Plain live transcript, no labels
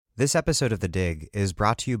This episode of The Dig is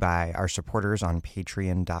brought to you by our supporters on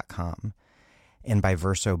Patreon.com and by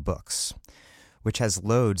Verso Books, which has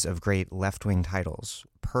loads of great left-wing titles,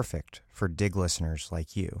 perfect for Dig listeners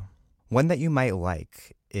like you. One that you might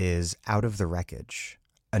like is Out of the Wreckage,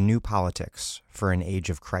 A New Politics for an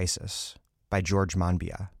Age of Crisis by George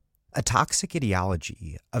Monbiot. A toxic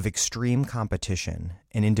ideology of extreme competition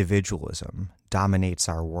and individualism dominates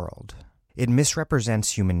our world. It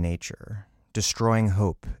misrepresents human nature, destroying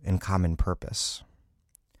hope and common purpose.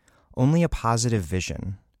 Only a positive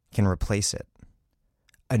vision can replace it.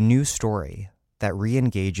 A new story that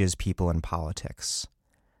re-engages people in politics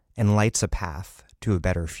and lights a path to a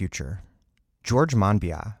better future. George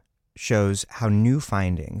Monbiot shows how new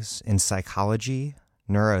findings in psychology,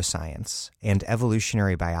 neuroscience, and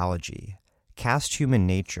evolutionary biology cast human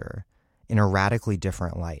nature in a radically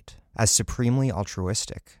different light, as supremely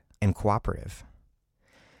altruistic and cooperative.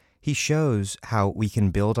 He shows how we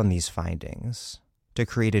can build on these findings to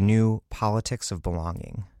create a new politics of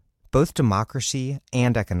belonging. Both democracy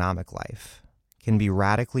and economic life can be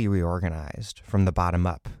radically reorganized from the bottom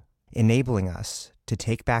up, enabling us to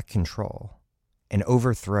take back control and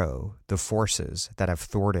overthrow the forces that have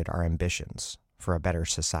thwarted our ambitions for a better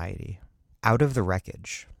society. Out of the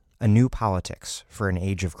Wreckage, A New Politics for an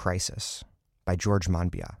Age of Crisis by George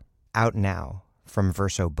Monbiot. Out now from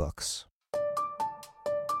Verso Books.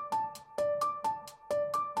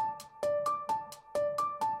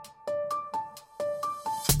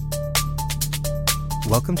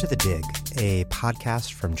 Welcome to The Dig, a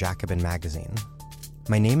podcast from Jacobin Magazine.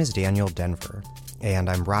 My name is Daniel Denver, and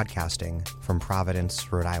I'm broadcasting from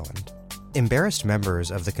Providence, Rhode Island. Embarrassed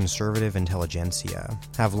members of the conservative intelligentsia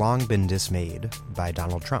have long been dismayed by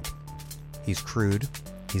Donald Trump. He's crude,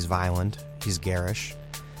 he's violent, he's garish,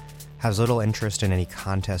 has little interest in any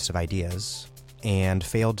contest of ideas, and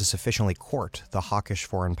failed to sufficiently court the hawkish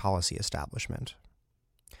foreign policy establishment.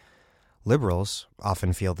 Liberals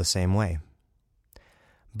often feel the same way.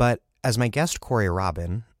 But as my guest Corey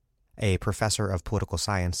Robin, a professor of political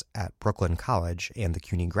science at Brooklyn College and the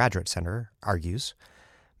CUNY Graduate Center, argues,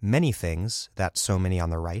 many things that so many on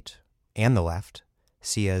the right and the left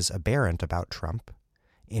see as aberrant about Trump,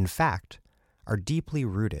 in fact, are deeply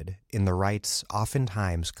rooted in the right's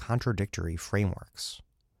oftentimes contradictory frameworks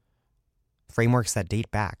that date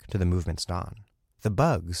back to the movement's dawn. The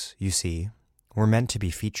bugs, you see, were meant to be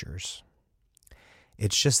features.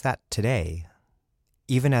 It's just that today,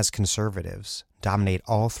 even as conservatives dominate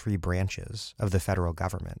all three branches of the federal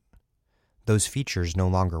government, those features no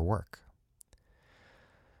longer work.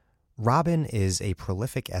 Robin is a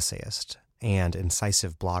prolific essayist and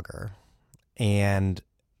incisive blogger, and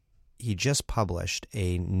he just published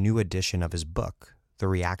a new edition of his book, The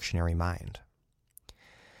Reactionary Mind.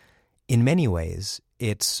 In many ways,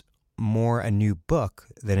 it's more a new book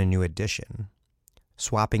than a new edition,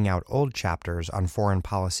 swapping out old chapters on foreign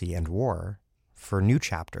policy and war for new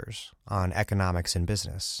chapters on economics and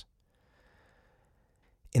business.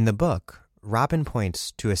 In the book, Robin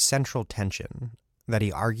points to a central tension that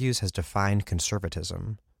he argues has defined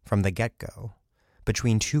conservatism from the get-go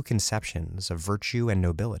between two conceptions of virtue and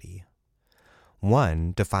nobility,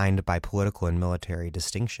 one defined by political and military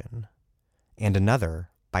distinction, and another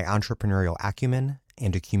by entrepreneurial acumen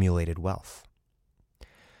and accumulated wealth.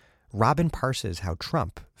 Robin parses how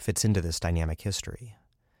Trump fits into this dynamic history,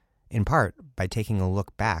 in part by taking a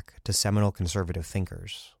look back to seminal conservative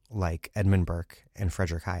thinkers like Edmund Burke and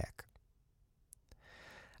Frederick Hayek.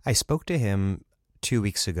 I spoke to him 2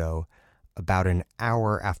 weeks ago about an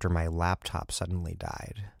hour after my laptop suddenly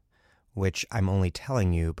died, which I'm only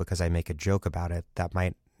telling you because I make a joke about it that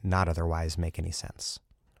might not otherwise make any sense.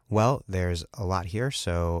 Well, there's a lot here,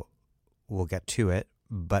 so we'll get to it.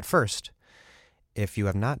 But first, if you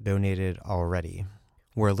have not donated already,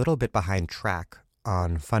 we're a little bit behind track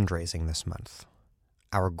on fundraising this month.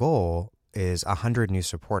 Our goal is 100 new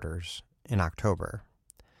supporters in October.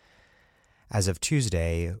 As of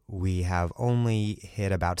Tuesday, we have only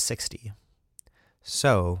hit about 60.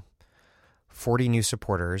 So, 40 new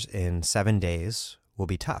supporters in 7 days will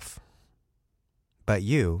be tough. But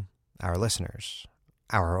you, our listeners,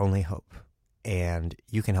 are our only hope, and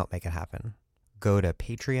you can help make it happen. Go to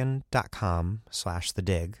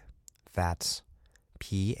patreon.com/thedig. That's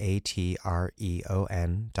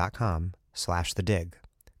patreon.com/thedig.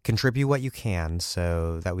 Contribute what you can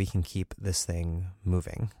so that we can keep this thing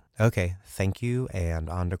moving. Okay, thank you, and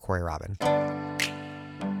on to Corey Robin.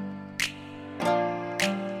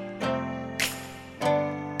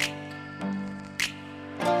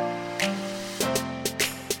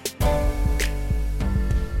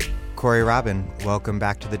 Corey Robin, welcome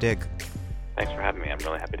back to The Dig. Thanks for having me. I'm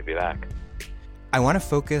really happy to be back. I want to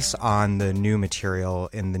focus on the new material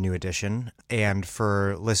in the new edition. And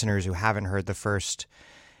for listeners who haven't heard the first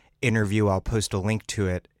interview, I'll post a link to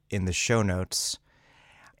it in the show notes.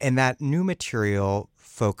 And that new material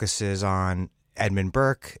focuses on Edmund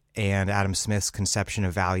Burke and Adam Smith's conception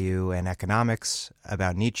of value and economics,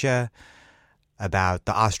 about Nietzsche, about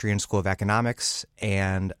the Austrian School of Economics,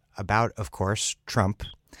 and about, of course, Trump.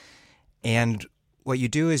 And what you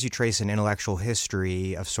do is you trace an intellectual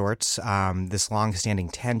history of sorts, this long-standing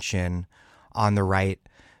tension on the right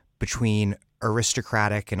between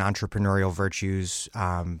aristocratic and entrepreneurial virtues,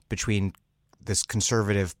 between this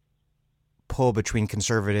conservative pull between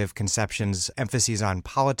conservative conceptions, emphases on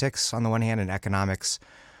politics on the one hand and economics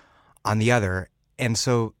on the other. And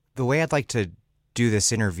so the way I'd like to do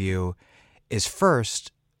this interview is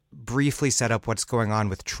first briefly set up what's going on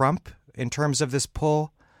with Trump in terms of this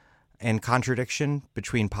pull and contradiction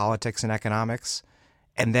between politics and economics,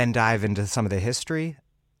 and then dive into some of the history,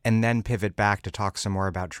 and then pivot back to talk some more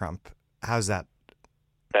about Trump. How's that?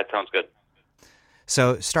 That sounds good.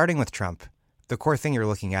 So starting with Trump, the core thing you're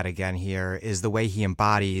looking at again here is the way he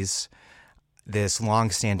embodies this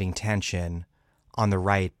long-standing tension on the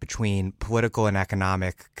right between political and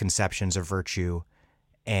economic conceptions of virtue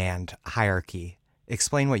and hierarchy.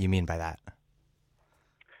 Explain what you mean by that.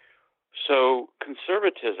 So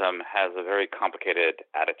conservatism has a very complicated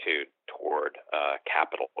attitude toward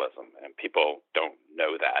capitalism, and people don't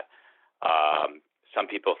know that. Some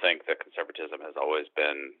people think that conservatism has always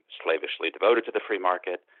been slavishly devoted to the free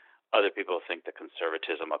market. Other people think that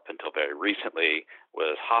conservatism up until very recently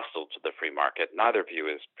was hostile to the free market. Neither view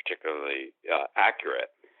is particularly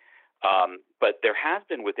accurate. But there has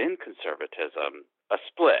been within conservatism a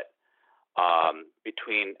split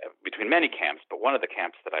between many camps, but one of the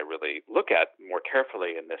camps that I really look at more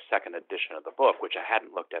carefully in this second edition of the book, which I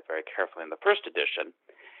hadn't looked at very carefully in the first edition,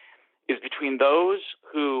 is between those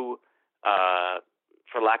who,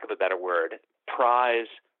 for lack of a better word, prize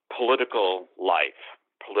political life,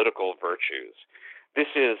 political virtues.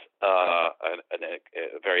 This is a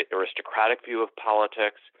very aristocratic view of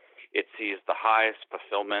politics. It sees the highest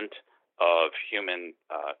fulfillment of human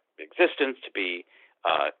existence to be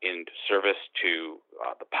in service to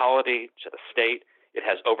the polity, to the state. It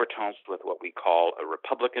has overtones with what we call a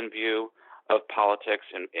Republican view of politics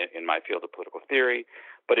in my field of political theory,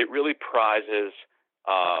 but it really prizes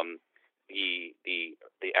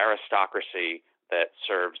the aristocracy that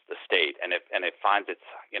serves the state, and it finds its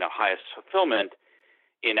highest fulfillment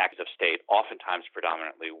in acts of state, oftentimes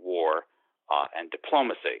predominantly war and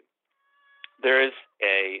diplomacy. There is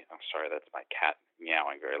sorry, that's my cat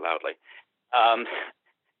meowing very loudly.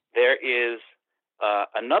 There is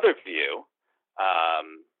another view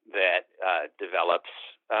that develops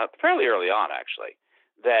fairly early on, actually,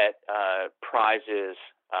 that prizes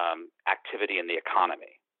activity in the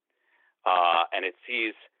economy, and it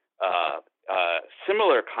sees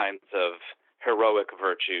similar kinds of heroic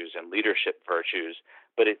virtues and leadership virtues,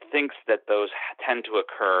 but it thinks that those tend to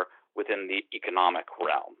occur within the economic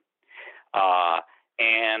realm.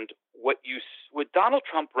 And what Donald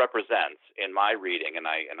Trump represents in my reading, and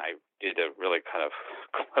I did a really kind of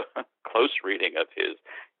close reading of his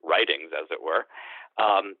writings, as it were,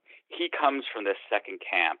 he comes from this second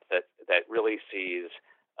camp that really sees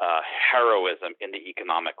heroism in the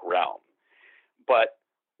economic realm. But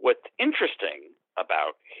what's interesting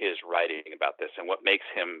about his writing about this and what makes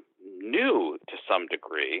him new to some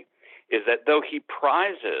degree is that though he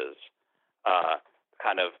prizes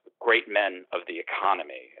kind of great men of the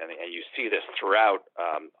economy, and you see this throughout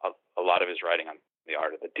a lot of his writing on the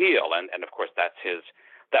art of the deal, and of course that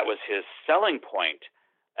was his selling point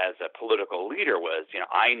as a political leader was,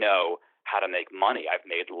 I know how to make money. I've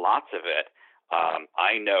made lots of it.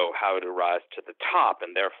 I know how to rise to the top,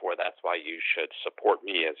 and therefore that's why you should support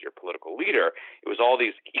me as your political leader. It was all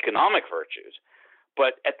these economic virtues.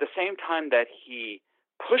 But at the same time that he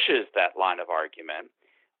pushes that line of argument,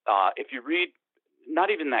 if you read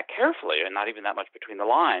not even that carefully and not even that much between the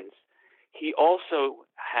lines, he also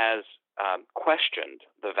has questioned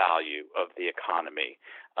the value of the economy.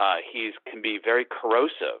 He can be very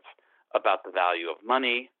corrosive about the value of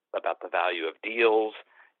money, about the value of deals,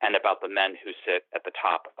 and about the men who sit at the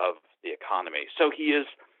top of the economy. So he's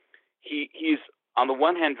on the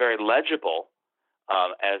one hand very legible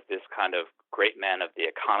as this kind of great man of the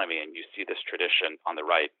economy, and you see this tradition on the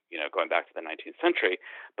right, going back to the 19th century.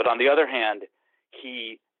 But on the other hand,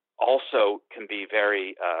 he also can be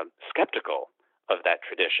very skeptical of that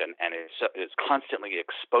tradition and is constantly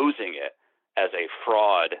exposing it as a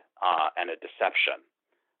fraud and a deception.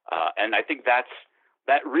 And I think that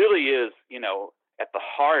really is, at the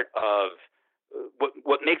heart of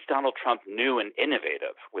what makes Donald Trump new and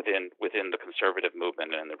innovative within the conservative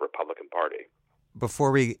movement and the Republican Party.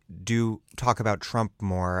 Before we do talk about Trump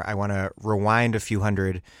more, I want to rewind a few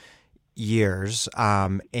hundred years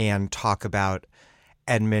and talk about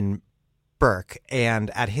Edmund Burke. And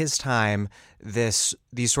at his time, these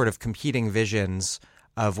sort of competing visions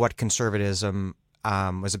of what conservatism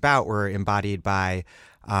was about were embodied by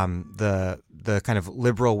the kind of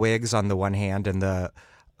liberal Whigs on the one hand and the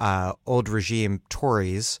old regime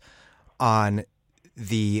Tories on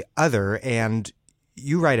the other. And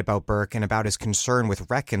you write about Burke and about his concern with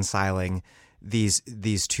reconciling these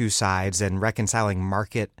two sides and reconciling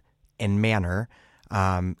market and manner,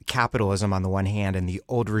 capitalism on the one hand and the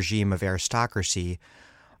old regime of aristocracy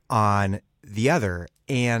on the other.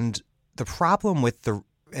 And the problem with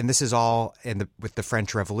and this is all with the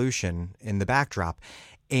French Revolution in the backdrop.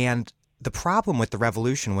 And the problem with the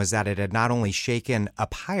revolution was that it had not only shaken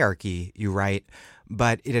up hierarchy, you write,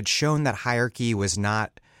 but it had shown that hierarchy was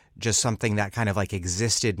not just something that kind of like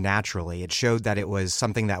existed naturally. It showed that it was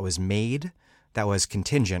something that was made, that was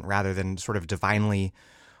contingent rather than sort of divinely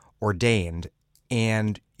ordained.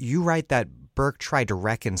 And you write that Burke tried to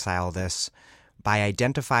reconcile this by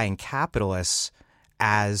identifying capitalists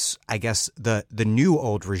as, I guess, the new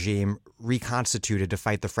old regime reconstituted to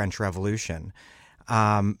fight the French Revolution.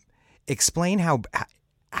 Explain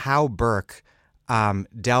how Burke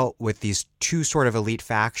dealt with these two sort of elite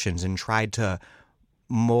factions and tried to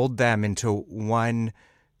mold them into one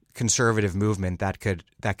conservative movement that could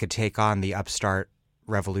take on the upstart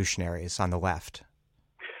revolutionaries on the left.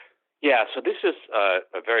 Yeah, so this is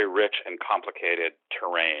a very rich and complicated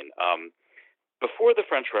terrain. Before the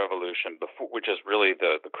French Revolution, which is really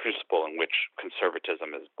the crucible in which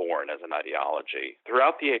conservatism is born as an ideology,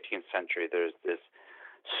 throughout the 18th century, there's this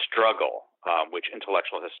struggle, which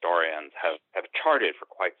intellectual historians have charted for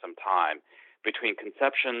quite some time, between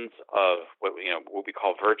conceptions of what we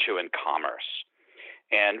call virtue and commerce.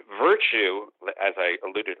 And virtue, as I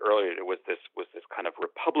alluded earlier, was this kind of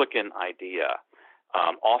republican idea,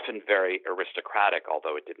 often very aristocratic,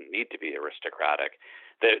 although it didn't need to be aristocratic,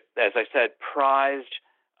 that, as I said, prized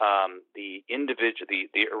the individual,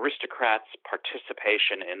 the aristocrat's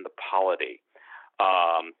participation in the polity,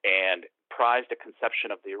 and prized a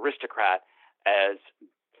conception of the aristocrat as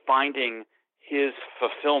finding his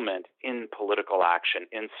fulfillment in political action,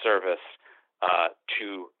 in service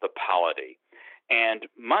to the polity. And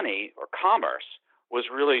money, or commerce, was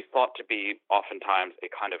really thought to be oftentimes a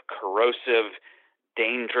kind of corrosive,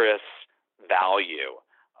 dangerous value.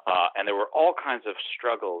 And there were all kinds of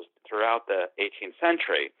struggles throughout the 18th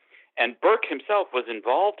century. And Burke himself was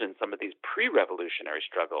involved in some of these pre-revolutionary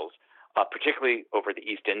struggles, particularly over the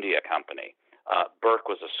East India Company. Burke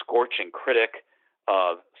was a scorching critic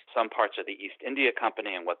of some parts of the East India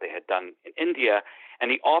Company and what they had done in India,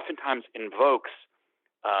 and he oftentimes invokes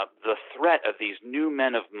the threat of these new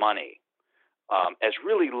men of money as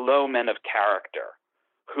really low men of character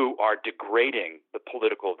who are degrading the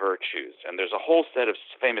political virtues. And there's a whole set of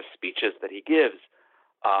famous speeches that he gives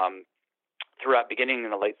throughout, beginning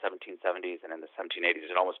in the late 1770s and in the 1780s.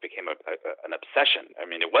 It almost became an obsession. I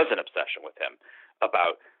mean, it was an obsession with him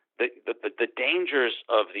about the dangers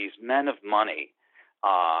of these men of money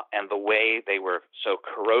and the way they were so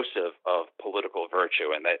corrosive of political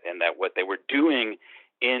virtue, and that what they were doing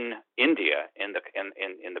in India, in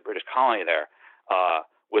the British colony there,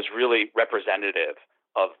 was really representative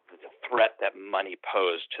of the threat that money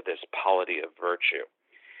posed to this polity of virtue.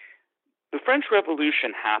 The French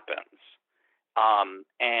Revolution happens,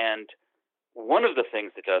 and one of the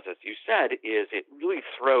things it does, as you said, is it really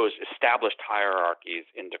throws established hierarchies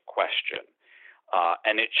into question,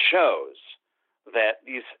 and it shows that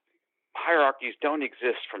these hierarchies don't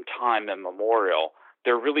exist from time immemorial.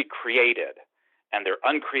 They're really created, and they're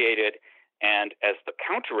uncreated. And as the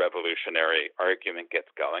counter-revolutionary argument gets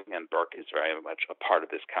going, and Burke is very much a part of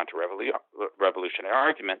this counter-revolutionary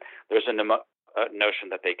argument, there's a notion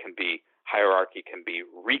that hierarchy can be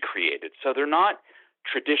recreated. So they're not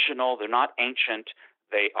traditional, they're not ancient,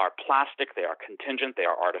 they are plastic, they are contingent, they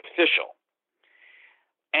are artificial.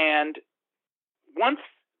 And once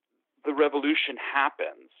the revolution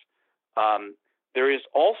happens, there is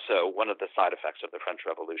also one of the side effects of the French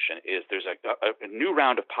Revolution is there's a new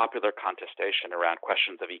round of popular contestation around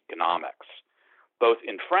questions of economics, both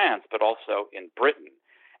in France but also in Britain.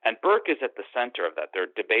 And Burke is at the center of that. There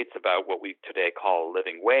are debates about what we today call a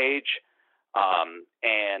living wage,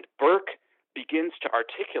 and Burke begins to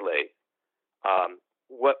articulate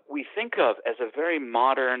what we think of as a very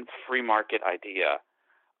modern free market idea,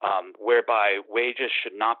 whereby wages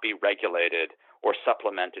should not be regulated or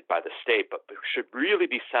supplemented by the state, but should really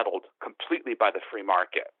be settled completely by the free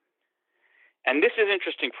market. And this is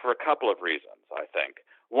interesting for a couple of reasons, I think.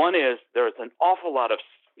 One is there's an awful lot of,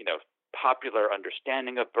 popular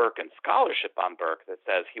understanding of Burke and scholarship on Burke that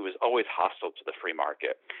says he was always hostile to the free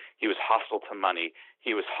market. He was hostile to money.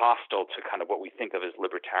 He was hostile to kind of what we think of as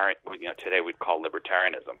libertarian, today we'd call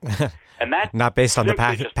libertarianism. And that not based on the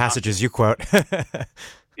passages you quote.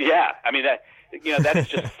 Yeah, I mean that is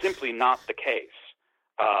just simply not the case.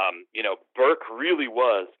 Burke really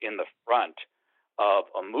was in the front of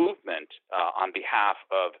a movement on behalf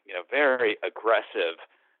of very aggressive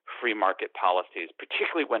free market policies,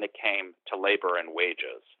 particularly when it came to labor and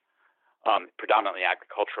wages, predominantly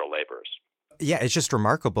agricultural labors. Yeah, it's just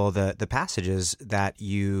remarkable the passages that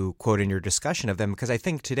you quote in your discussion of them, because I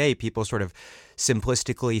think today people sort of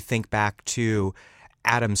simplistically think back to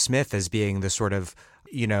Adam Smith as being the sort of,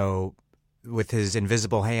 with his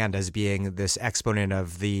invisible hand as being this exponent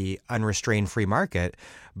of the unrestrained free market.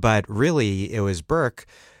 But really, it was Burke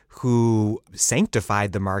who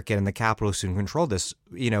sanctified the market and the capitalists who controlled this,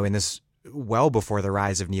 in this well before the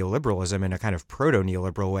rise of neoliberalism in a kind of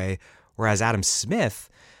proto-neoliberal way, whereas Adam Smith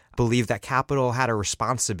believed that capital had a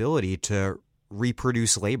responsibility to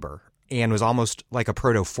reproduce labor and was almost like a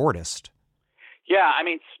proto-Fordist. Yeah, I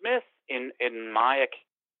mean, Smith, in my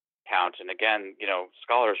account, and again,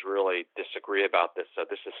 scholars really disagree about this, so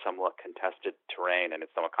this is somewhat contested terrain and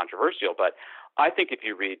it's somewhat controversial, but I think if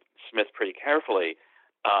you read Smith pretty carefully,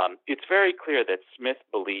 it's very clear that Smith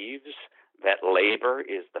believes that labor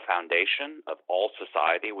is the foundation of all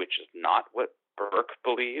society, which is not what Burke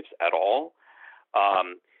believes at all.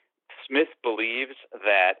 Smith believes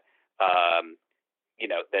that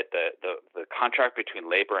that the contract between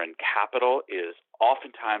labor and capital is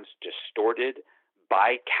oftentimes distorted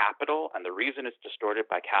by capital, and the reason it's distorted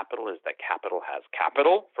by capital is that capital has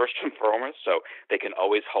capital, first and foremost, so they can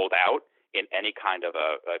always hold out in any kind of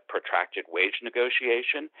a protracted wage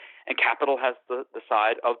negotiation, and capital has the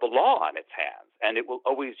side of the law on its hands, and it will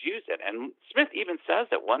always use it. And Smith even says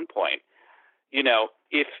at one point, if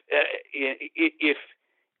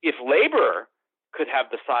labor could have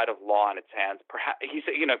the side of law on its hands, perhaps he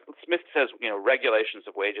said, Smith says, regulations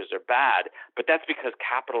of wages are bad, but that's because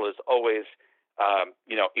capital is always,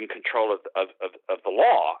 in control of the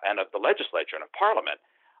law and of the legislature and of Parliament.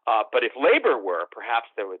 But if labor were, perhaps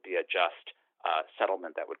there would be a just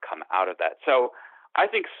settlement that would come out of that. So I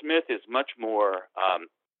think Smith is much more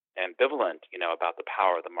ambivalent, about the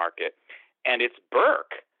power of the market. And it's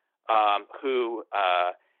Burke who,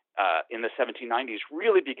 in the 1790s,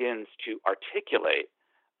 really begins to articulate,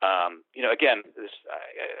 again,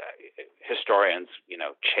 historians,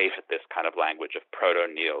 chafe at this kind of language of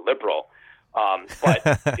proto-neoliberal. But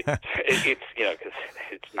it's because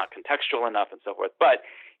it's not contextual enough and so forth. But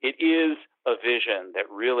it is a vision that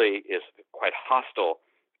really is quite hostile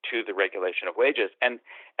to the regulation of wages. And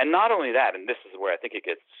not only that, and this is where I think it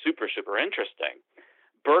gets super, super interesting,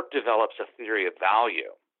 Burke develops a theory of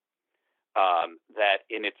value that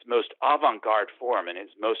in its most avant-garde form, in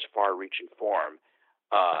its most far-reaching form,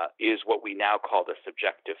 is what we now call the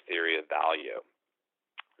subjective theory of value.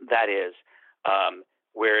 That is,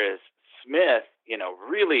 whereas Smith,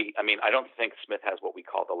 really, I mean, I don't think Smith has what we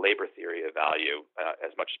call the labor theory of value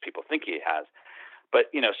as much as people think he has.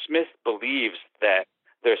 But, Smith believes that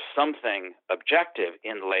there's something objective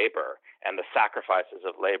in labor and the sacrifices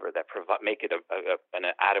of labor that make it an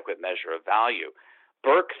adequate measure of value.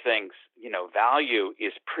 Burke thinks, value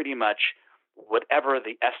is pretty much whatever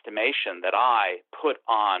the estimation that I put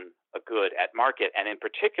on a good at market. And in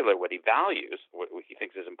particular, what he values, what he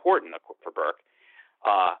thinks is important for Burke,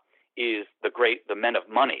 is the men of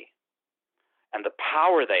money and the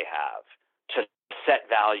power they have to set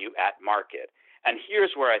value at market. And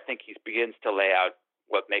here's where I think he begins to lay out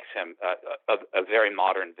what makes him a very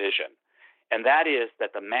modern vision. And that is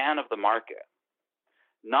that the man of the market,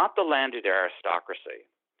 not the landed aristocracy,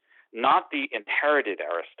 not the inherited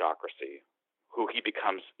aristocracy, who he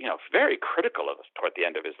becomes, very critical of toward the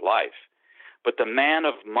end of his life, but the man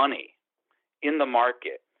of money in the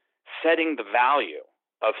market, setting the value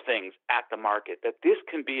of things at the market, that this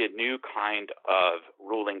can be a new kind of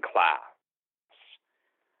ruling class,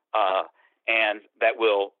 and that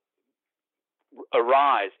will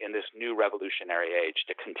arise in this new revolutionary age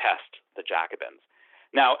to contest the Jacobins.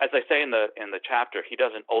 Now, as I say in the chapter, he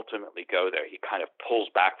doesn't ultimately go there. He kind of pulls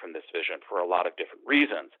back from this vision for a lot of different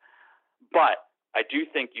reasons. But I do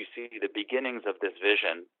think you see the beginnings of this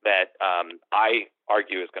vision that I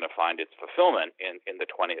argue is going to find its fulfillment in the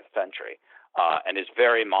 20th century. And is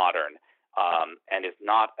very modern and is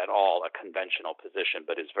not at all a conventional position,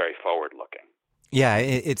 but is very forward-looking. Yeah,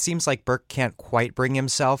 it seems like Burke can't quite bring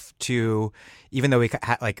himself to, even though he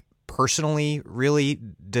like personally really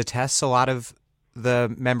detests a lot of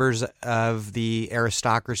the members of the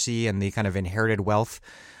aristocracy and the kind of inherited wealth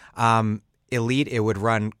elite, it would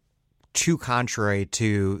run too contrary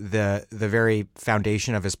to the very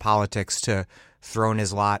foundation of his politics to throw in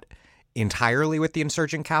his lot entirely with the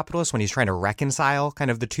insurgent capitalists when he's trying to reconcile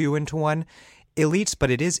kind of the two into one elites.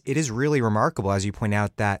 But it is really remarkable, as you point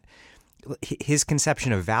out, that his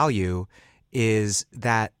conception of value is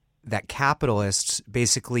that capitalists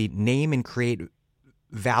basically name and create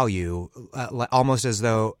value almost as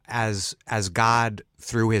though as God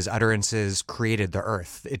through his utterances created the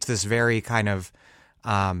earth. It's this very kind of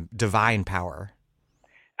divine power.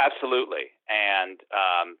 Absolutely, and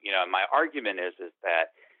my argument is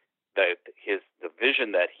that the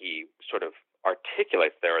vision that he sort of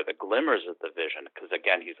articulates there are the glimmers of the vision, because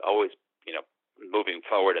again he's always moving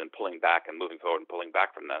forward and pulling back and moving forward and pulling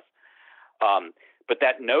back from this. But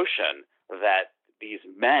that notion that these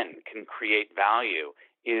men can create value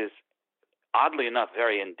is oddly enough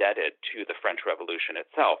very indebted to the French Revolution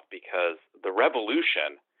itself, because the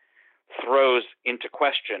revolution throws into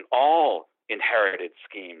question all inherited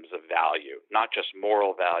schemes of value, not just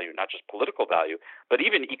moral value, not just political value, but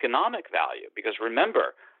even economic value. Because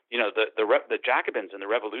remember, the Jacobins and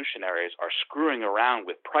the revolutionaries are screwing around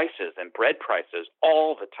with prices and bread prices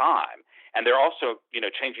all the time, and they're also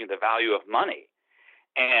changing the value of money,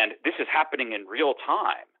 and this is happening in real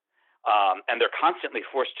time, and they're constantly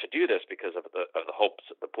forced to do this because of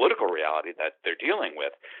the political reality that they're dealing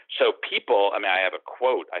with. So people, I have a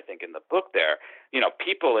quote I think in the book there.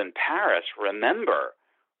 People in Paris remember,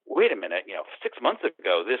 wait a minute, 6 months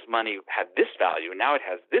ago this money had this value, now it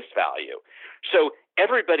has this value. So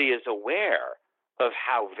everybody is aware of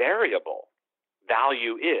how variable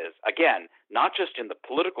value is. Again, not just in the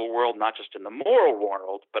political world, not just in the moral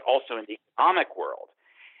world, but also in the economic world.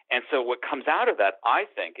 And so what comes out of that, I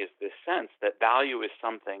think, is this sense that value is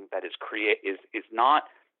something that is not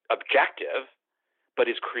objective, but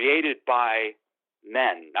is created by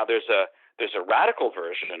men. Now, there's a radical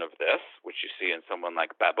version of this, which you see in someone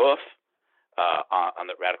like Babeuf on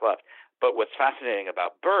the radical left. But what's fascinating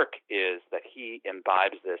about Burke is that he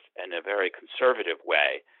imbibes this in a very conservative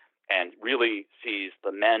way and really sees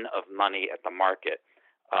the men of money at the market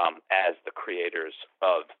as the creators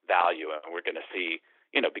of value. And we're going to see,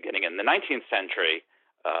 beginning in the 19th century,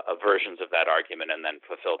 versions of that argument and then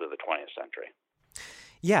fulfilled in the 20th century.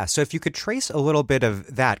 Yeah, so if you could trace a little bit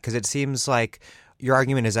of that, because it seems like your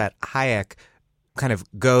argument is that Hayek kind of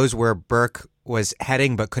goes where Burke was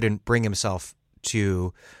heading but couldn't bring himself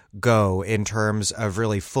to go in terms of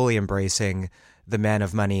really fully embracing the men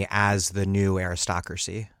of money as the new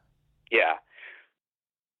aristocracy. Yeah.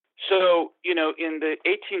 So, in the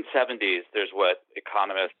 1870s, there's what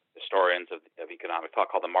economists, historians of economic thought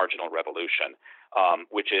call the marginal revolution,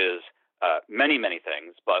 which is many, many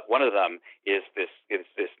things, but one of them is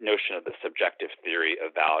this notion of the subjective theory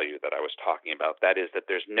of value that I was talking about. That is that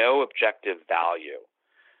there's no objective value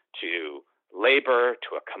to labor,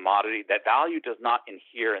 to a commodity. That value does not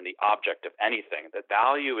inhere in the object of anything. That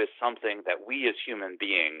value is something that we as human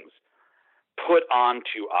beings put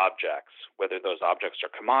onto objects, whether those objects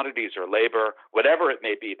are commodities or labor, whatever it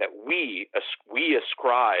may be, that we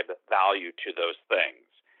ascribe value to those things.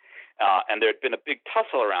 And there had been a big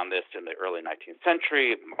tussle around this in the early 19th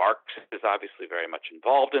century. Marx is obviously very much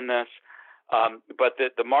involved in this. But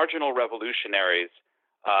the marginal revolutionaries,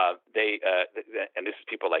 and this is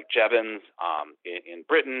people like Jevons in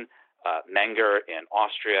Britain, Menger in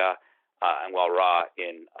Austria, and Walras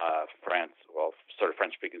in France, sort of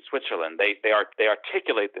French-speaking Switzerland. They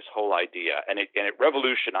articulate this whole idea, and it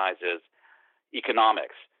revolutionizes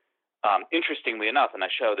economics. Interestingly enough, and I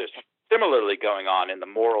show there's similarly going on in the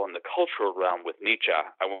moral and the cultural realm with Nietzsche.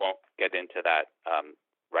 I won't get into that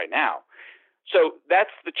right now. So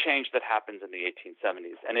that's the change that happens in the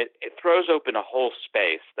 1870s, and it throws open a whole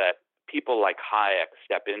space that people like Hayek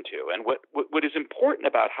step into. And what is important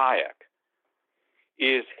about Hayek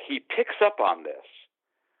is he picks up on this,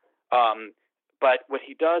 but what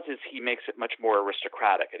he does is he makes it much more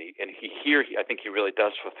aristocratic, and I think he really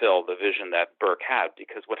does fulfill the vision that Burke had,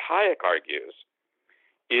 because what Hayek argues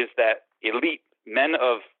is that elite men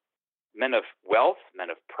of wealth, men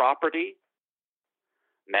of property,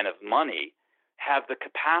 men of money have the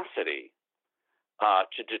capacity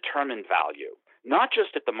to determine value, not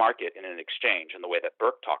just at the market in an exchange in the way that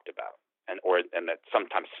Burke talked about, and that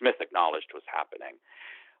sometimes Smith acknowledged was happening,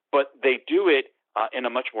 but they do it in a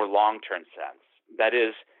much more long-term sense. That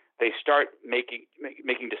is, they start making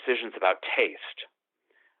decisions about taste.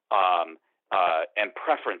 and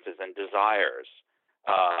preferences and desires,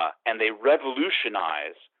 and they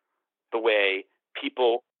revolutionize the way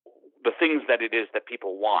the things that it is that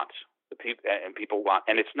people want, people want,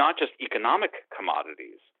 and it's not just economic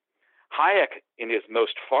commodities. Hayek, in his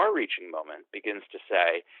most far-reaching moment, begins to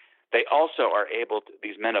say they also are able to,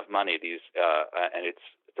 these men of money, and it's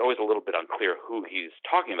always a little bit unclear who he's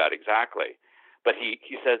talking about exactly, but he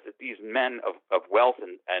says that these men of wealth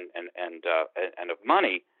and of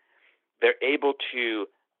money, they're able to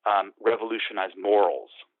revolutionize morals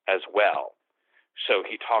as well. So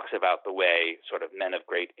he talks about the way sort of men of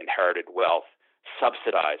great inherited wealth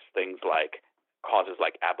subsidize things like causes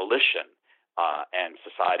like abolition and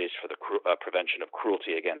societies for the prevention of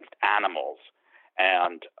cruelty against animals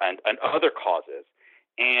and other causes.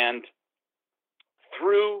 And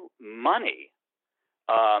through money,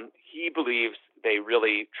 he believes they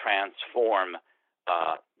really transform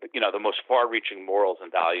the most far-reaching morals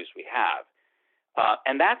and values we have.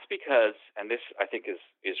 And that's because, and this I think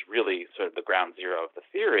is really sort of the ground zero of the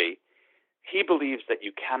theory, he believes that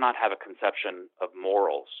you cannot have a conception of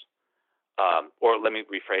morals, or let me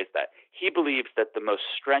rephrase that. He believes that the most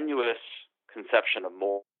strenuous conception of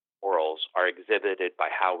morals are exhibited by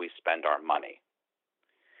how we spend our money.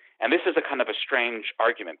 And this is a kind of a strange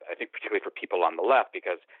argument, I think, particularly for people on the left,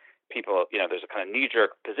 because people, there's a kind of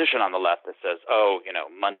knee-jerk position on the left that says,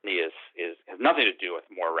 money has nothing to do with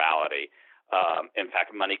morality. In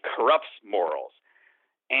fact, money corrupts morals.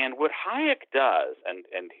 And what Hayek does,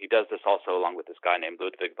 and he does this also along with this guy named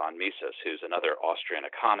Ludwig von Mises, who's another Austrian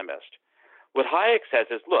economist, what Hayek says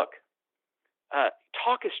is, look,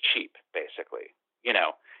 talk is cheap, basically.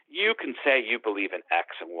 You can say you believe in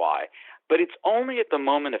X and Y, but it's only at the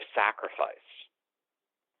moment of sacrifice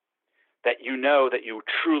that you know that you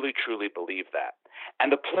truly, truly believe that.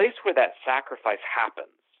 And the place where that sacrifice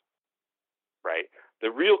happens, right,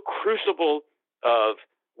 the real crucible of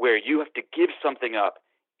where you have to give something up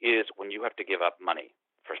is when you have to give up money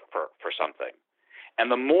for something.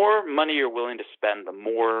 And the more money you're willing to spend, the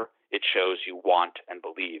more it shows you want and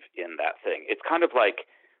believe in that thing. It's kind of like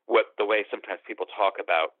the way sometimes people talk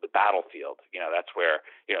about the battlefield. That's where,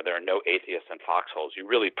 there are no atheists in foxholes. You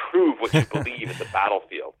really prove what you believe at the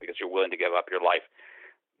battlefield because you're willing to give up your life.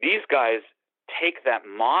 These guys take that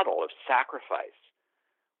model of sacrifice,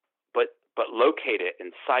 but locate it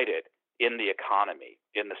and cite it in the economy,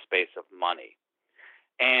 in the space of money.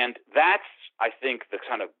 And that's, I think, the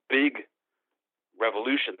kind of big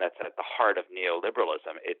revolution that's at the heart of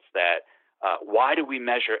neoliberalism. It's that why do we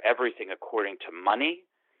measure everything according to money?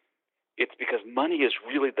 It's because money is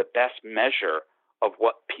really the best measure of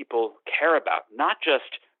what people care about, not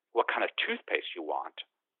just what kind of toothpaste you want,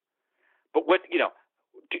 but what, do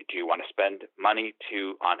you want to spend money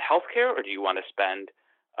on healthcare, or do you want to spend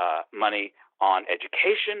money on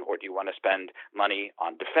education, or do you want to spend money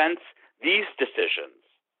on defense? These decisions,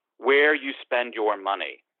 where you spend your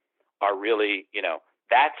money, are really,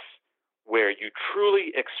 that's where you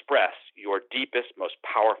truly express your deepest, most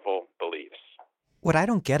powerful beliefs. What I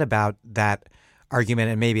don't get about that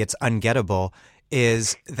argument, and maybe it's ungettable,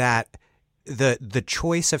 is that the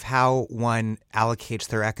choice of how one allocates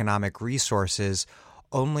their economic resources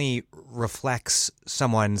only reflects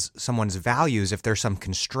someone's values if there's some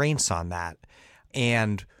constraints on that.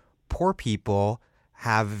 And poor people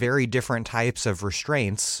have very different types of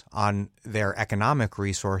restraints on their economic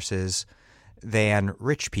resources than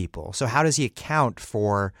rich people. So how does he account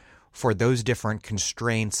for those different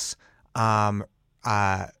constraints?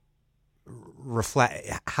 Reflect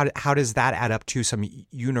how does that add up to some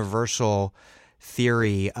universal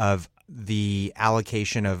theory of the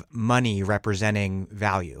allocation of money representing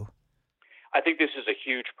value? I think this is a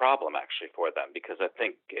huge problem actually for them, because I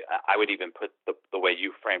think I would even put the way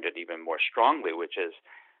you framed it even more strongly, which is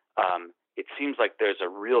it seems like there's a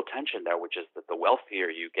real tension there, which is that the wealthier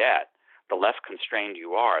you get, the less constrained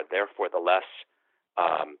you are, therefore the less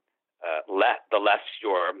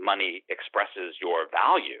your money expresses your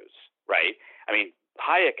values, right? I mean,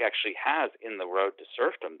 Hayek actually has in The Road to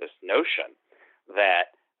Serfdom this notion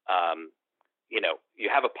that you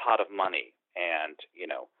have a pot of money, and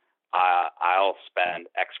I'll spend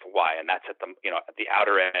X for Y, and that's at the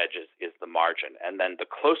outer edge is the margin, and then the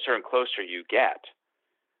closer and closer you get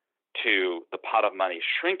to the pot of money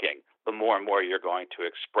shrinking, the more and more you're going to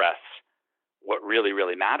express what really,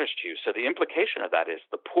 really matters to you. So the implication of that is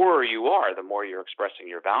the poorer you are, the more you're expressing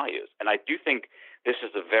your values. And I do think this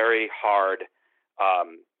is a very hard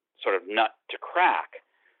sort of nut to crack.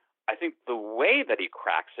 I think the way that he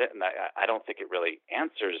cracks it, and I don't think it really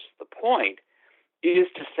answers the point, is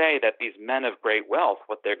to say that these men of great wealth,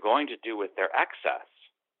 what they're going to do with their excess,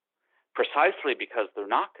 precisely because they're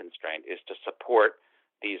not constrained, is to support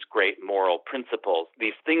these great moral principles,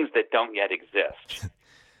 these things that don't yet exist.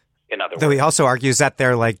 In other Though words, he also argues that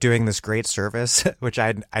they're like doing this great service, which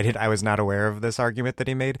I was not aware of this argument that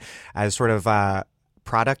he made, as sort of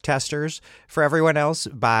product testers for everyone else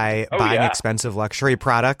by buying expensive luxury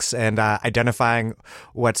products and identifying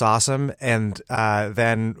what's awesome, and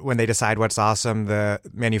then when they decide what's awesome, the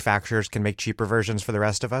manufacturers can make cheaper versions for the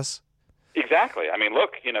rest of us. Exactly. I mean,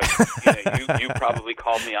 look, you probably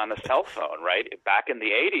called me on a cell phone, right? Back in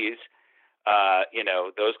the 80s,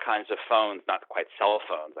 those kinds of phones, not quite cell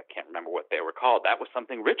phones, I can't remember what they were called. That was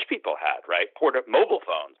something rich people had, right? Mobile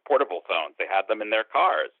phones, portable phones. They had them in their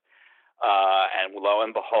cars. And lo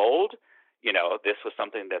and behold, this was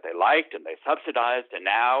something that they liked and they subsidized. And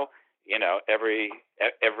now, every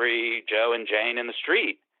Joe and Jane in the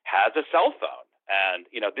street has a cell phone. And,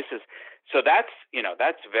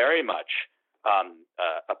 that's very much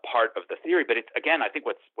a part of the theory. But it's, again, I think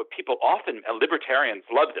what people often, libertarians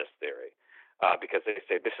love this theory. Because they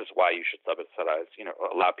say this is why you should subsidize,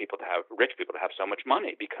 allow rich people to have so much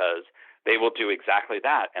money, because they will do exactly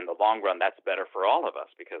that. In the long run, that's better for all of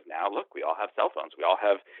us, because now, look, we all have cell phones. We all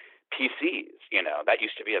have PCs. That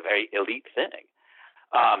used to be a very elite thing.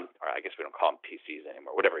 Or I guess we don't call them PCs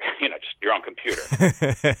anymore, whatever, just your own computer.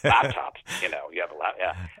 Laptops, you have a laptop.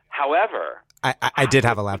 Yeah. However. I did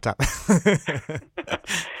have a laptop.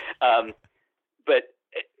 But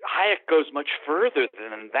Hayek goes much further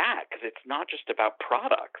than that, because it's not just about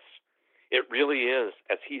products. It really is,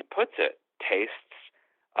 as he puts it, tastes,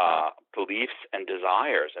 beliefs, and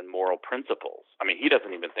desires and moral principles. I mean, he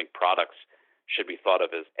doesn't even think products should be thought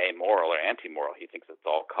of as amoral or anti-moral. He thinks it's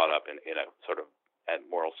all caught up in a sort of a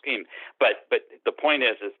moral scheme. But the point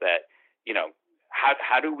is that,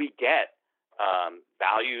 how do we get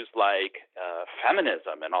values like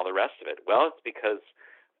feminism and all the rest of it? Well, it's because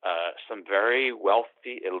some very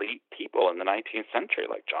wealthy, elite people in the 19th century,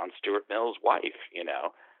 like John Stuart Mill's wife,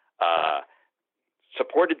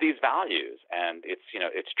 supported these values, and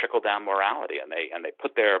it's trickle-down morality, and they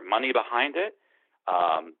put their money behind it.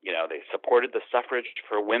 They supported the suffrage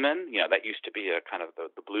for women. That used to be a kind of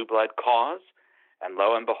the blue blood cause, and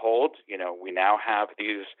lo and behold, we now have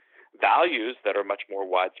these values that are much more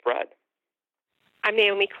widespread. I'm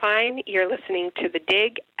Naomi Klein. You're listening to The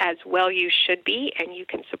Dig, as well you should be, and you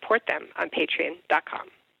can support them on patreon.com.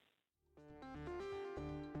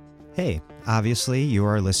 Hey, obviously you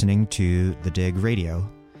are listening to The Dig Radio.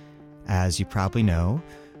 As you probably know,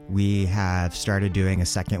 we have started doing a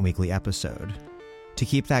second weekly episode. To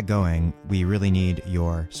keep that going, we really need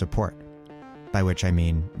your support, by which I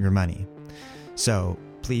mean your money. So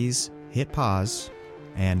please hit pause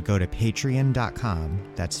and go to patreon.com,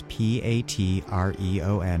 that's patreon.com,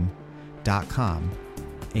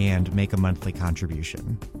 and make a monthly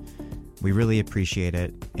contribution. We really appreciate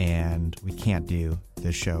it, and we can't do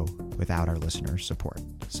this show without our listeners' support.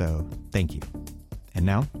 So thank you. And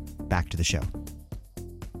now, back to the show.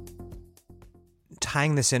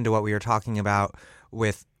 Tying this into what we were talking about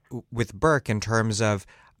with Burke in terms of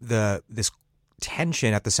this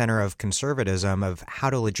tension at the center of conservatism, of how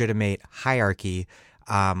to legitimate hierarchy,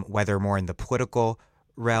 whether more in the political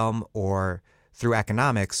realm or through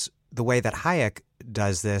economics, the way that Hayek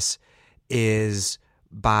does this is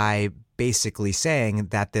by basically saying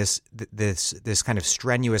that this kind of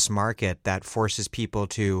strenuous market that forces people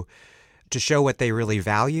to show what they really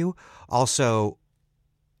value also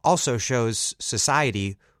shows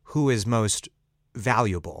society who is most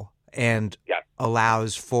valuable, and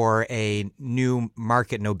allows for a new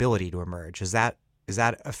market nobility to emerge. Is that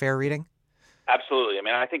a fair reading? Absolutely. I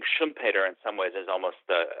mean, I think Schumpeter in some ways is almost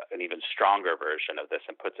an even stronger version of this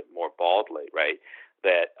and puts it more baldly, right?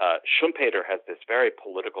 That Schumpeter has this very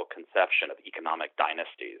political conception of economic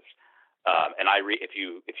dynasties. And if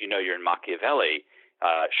you know you're in Machiavelli,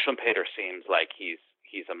 Schumpeter seems like he's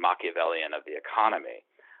a Machiavellian of the economy,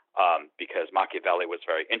 because Machiavelli was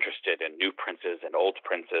very interested in new princes and old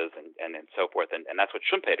princes and so forth. And that's what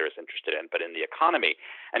Schumpeter is interested in, but in the economy.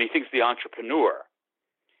 And he thinks the entrepreneur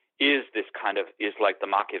is like the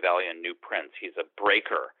Machiavellian new prince. He's a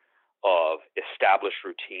breaker of established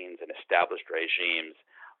routines and established regimes,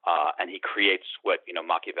 and he creates what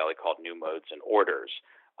Machiavelli called new modes and orders.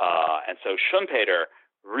 And so Schumpeter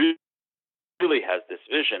really has this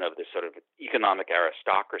vision of this sort of economic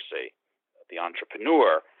aristocracy, the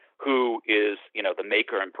entrepreneur, who is the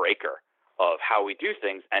maker and breaker of how we do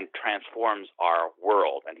things and transforms our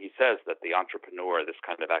world. And he says that the entrepreneur, this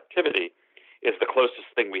kind of activity, is the closest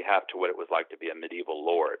thing we have to what it was like to be a medieval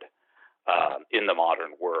lord in the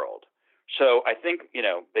modern world. So I think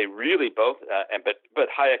they really both, but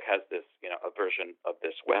Hayek has this a version of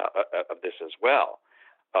this as well,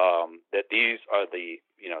 that these are the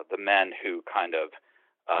men who kind of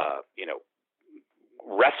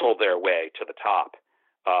wrestle their way to the top,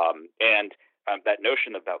 and that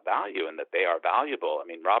notion about value and that they are valuable. I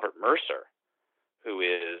mean, Robert Mercer, who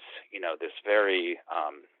is this very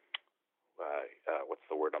what's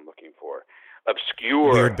the word I'm looking for?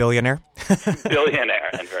 Obscure weird billionaire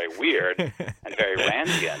and very weird and very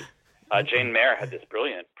Randian. Jane Mayer had this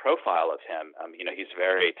brilliant profile of him. He's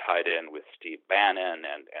very tied in with Steve Bannon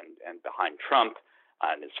and behind Trump,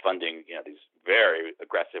 and is funding these very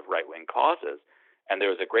aggressive right-wing causes. And there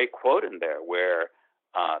was a great quote in there where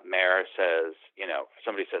Mayer says,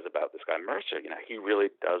 somebody says about this guy Mercer, he really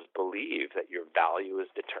does believe that your value is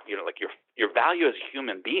your value as a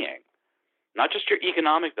human being, not just your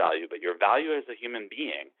economic value, but your value as a human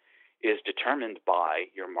being is determined by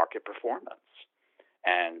your market performance.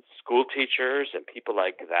 And school teachers and people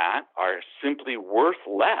like that are simply worth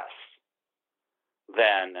less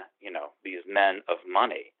than, these men of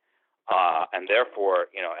money. And therefore,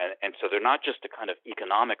 and so they're not just a kind of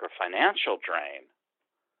economic or financial drain.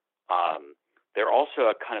 They're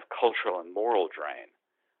also a kind of cultural and moral drain.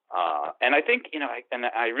 And I think,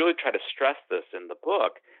 I really try to stress this in the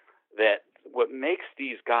book, that what makes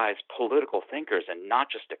these guys political thinkers and not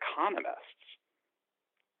just economists,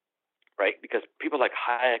 right? Because people like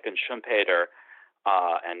Hayek and Schumpeter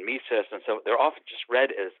and Mises, and so they're often just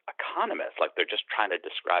read as economists, like they're just trying to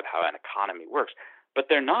describe how an economy works. But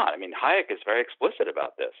they're not. I mean, Hayek is very explicit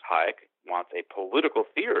about this. Hayek wants a political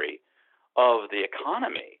theory of the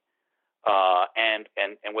economy. And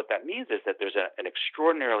what that means is that there's an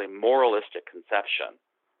extraordinarily moralistic conception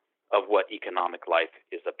of what economic life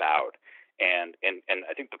is about. And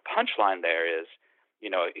I think the punchline there is,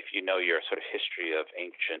 if you know your sort of history of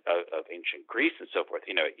ancient Greece and so forth,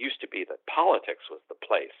 it used to be that politics was the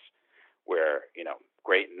place where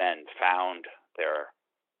great men found their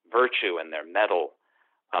virtue and their mettle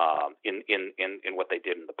in what they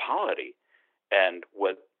did in the polity. And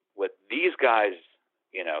what these guys,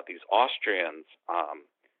 these Austrians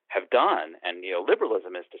have done, and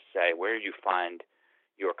neoliberalism is to say where you find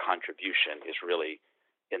your contribution is really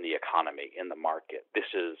in the economy, in the market.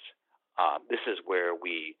 This is where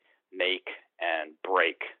we make and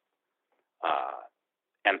break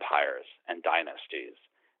empires and dynasties.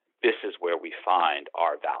 This is where we find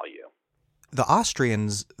our value. The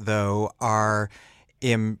Austrians, though, are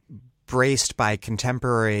embraced by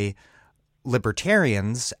contemporary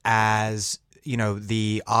libertarians as,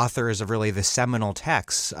 the authors of really the seminal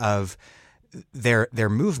texts of their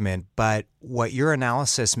movement. But what your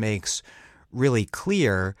analysis makes really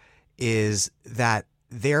clear is that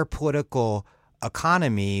their political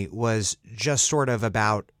economy was just sort of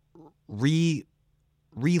about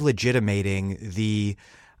re-legitimating the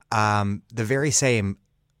very same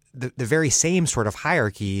sort of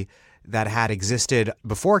hierarchy that had existed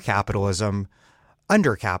before capitalism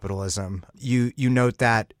under capitalism. You note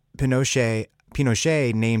that Pinochet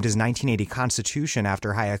named his 1980 Constitution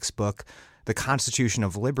after Hayek's book, The Constitution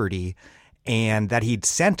of Liberty, and that he'd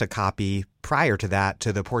sent a copy prior to that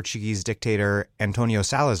to the Portuguese dictator Antonio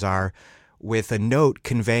Salazar with a note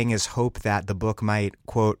conveying his hope that the book might,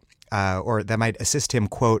 quote, or that might assist him,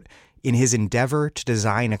 quote, in his endeavor to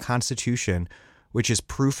design a constitution which is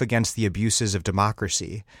proof against the abuses of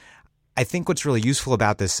democracy. I think what's really useful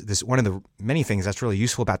about this one of the many things that's really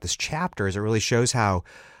useful about this chapter is it really shows how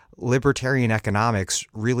libertarian economics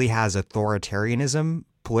really has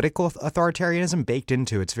political authoritarianism baked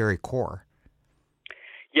into its very core.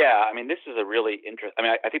 Yeah, I mean, this is a really interesting.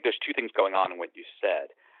 I think there's two things going on in what you said.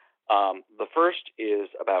 The first is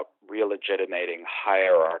about re-legitimating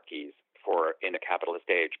hierarchies in a capitalist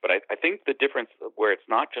age. But I think the difference where it's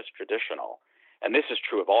not just traditional, and this is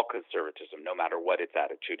true of all conservatism, no matter what its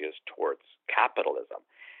attitude is towards capitalism,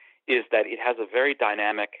 is that it has a very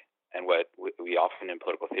dynamic and what we often in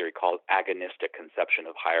political theory call agonistic conception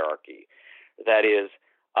of hierarchy. That is,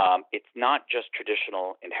 it's not just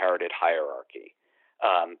traditional inherited hierarchy.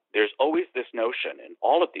 There's always this notion in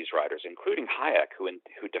all of these writers, including Hayek, who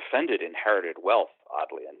defended inherited wealth,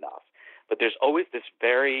 oddly enough. But there's always this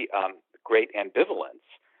very great ambivalence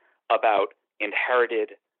about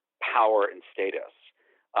inherited power and status.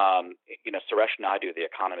 Suresh Naidu, the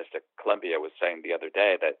economist at Columbia, was saying the other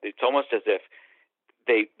day that it's almost as if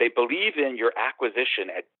they believe in your acquisition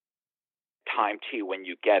at time T when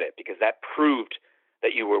you get it, because that proved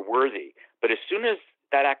that you were worthy. But as soon as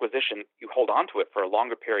that acquisition, you hold on to it for a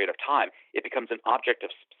longer period of time, it becomes an object of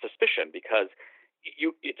suspicion because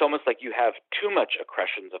it's almost like you have too much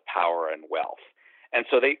accretions of power and wealth. And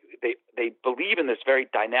so they believe in this very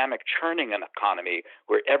dynamic churning economy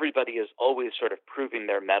where everybody is always sort of proving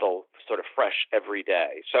their mettle sort of fresh every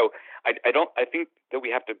day. So I think that we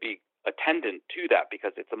have to be attendant to that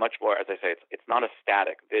because it's a much more, as I say, it's not a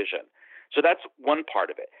static vision. So that's one part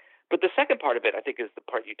of it. But the second part of it, I think, is the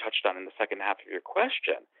part you touched on in the second half of your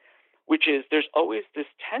question, which is there's always this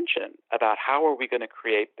tension about how are we going to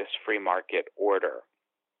create this free market order.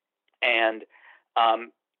 And,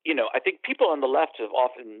 I think people on the left have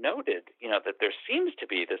often noted, that there seems to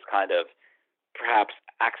be this kind of perhaps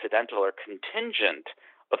accidental or contingent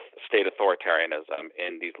of state authoritarianism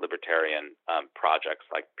in these libertarian projects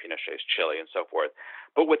like Pinochet's Chile and so forth.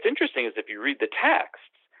 But what's interesting is if you read the texts,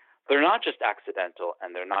 they're not just accidental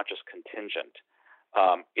and they're not just contingent.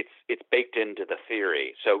 It's baked into the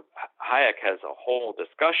theory. So Hayek has a whole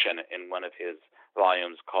discussion in one of his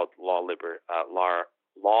volumes called Law,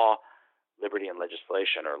 Liberty and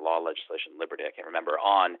Legislation, or Law, Legislation, Liberty, I can't remember,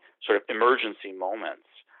 on sort of emergency moments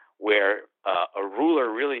where a ruler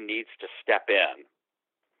really needs to step in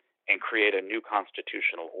and create a new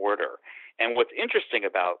constitutional order. And what's interesting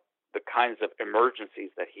about the kinds of emergencies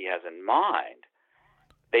that he has in mind,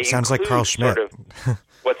 they sounds like Carl Schmitt.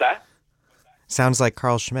 What's that? Sounds like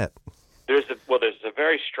Carl Schmitt. There's a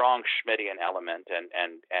very strong Schmittian element,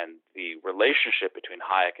 and the relationship between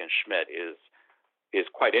Hayek and Schmitt is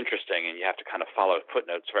quite interesting, and you have to kind of follow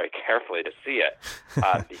footnotes very carefully to see it,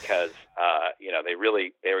 because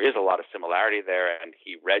there is a lot of similarity there, and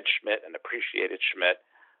he read Schmitt and appreciated Schmitt,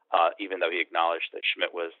 even though he acknowledged that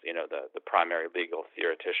Schmitt was the primary legal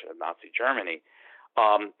theoretician of Nazi Germany.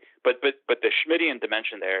 But the Schmittian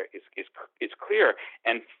dimension there is clear,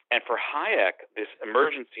 and for Hayek, this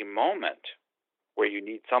emergency moment where you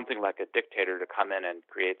need something like a dictator to come in and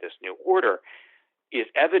create this new order is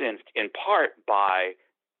evidenced in part by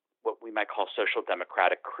what we might call social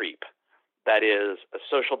democratic creep. That is, a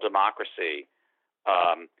social democracy,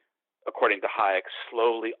 according to Hayek,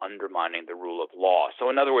 slowly undermining the rule of law. So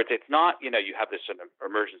in other words, it's not, you have this sort of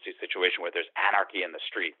emergency situation where there's anarchy in the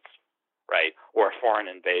streets, right, or a foreign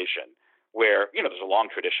invasion, where there's a long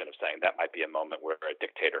tradition of saying that might be a moment where a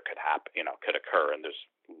dictator could occur, and there's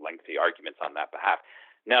lengthy arguments on that behalf.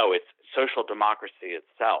 No, it's social democracy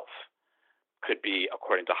itself could be,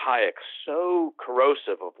 according to Hayek, so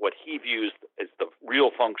corrosive of what he views as the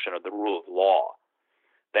real function of the rule of law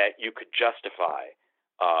that you could justify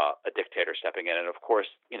a dictator stepping in. And of course,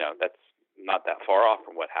 that's not that far off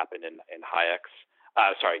from what happened in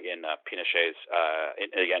Pinochet's, in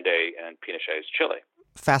Allende and Pinochet's Chile.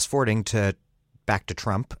 Fast forwarding back to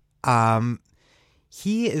Trump,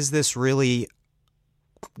 he is this really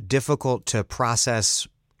difficult to process,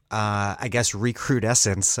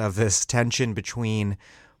 recrudescence of this tension between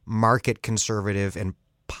market conservative and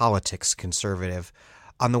politics conservative.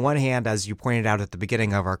 On the one hand, as you pointed out at the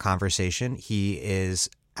beginning of our conversation, he is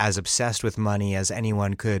as obsessed with money as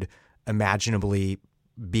anyone could imaginably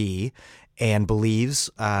be, and believes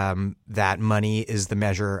that money is the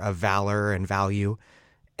measure of valor and value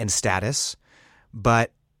and status.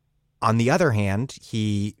 But on the other hand,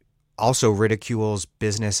 he also ridicules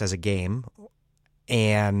business as a game,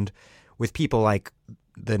 and with people like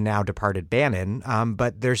the now departed Bannon,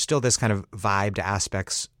 but there's still this kind of vibe to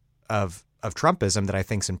aspects of Trumpism that I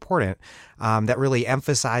think is important, that really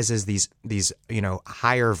emphasizes these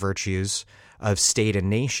higher virtues of state and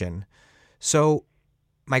nation. So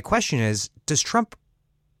my question is, does Trump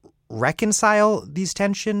reconcile these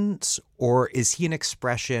tensions, or is he an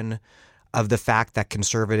expression of the fact that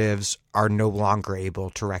conservatives are no longer able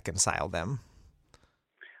to reconcile them?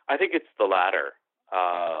 I think it's the latter.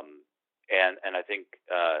 And I think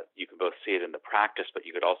you can both see it in the practice, but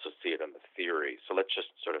you could also see it in the theory. So let's just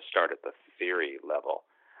sort of start at the theory level.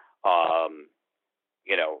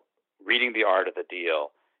 Reading The Art of the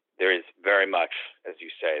Deal, there is very much, as you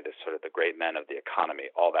say, this sort of the great men of the economy,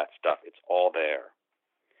 all that stuff. It's all there.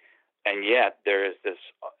 And yet there is this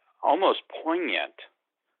almost poignant,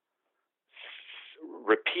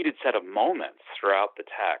 repeated set of moments throughout the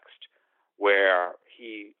text where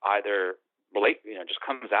he either just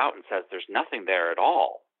comes out and says there's nothing there at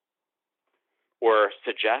all, or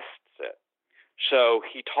suggests it. So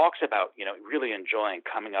he talks about, really enjoying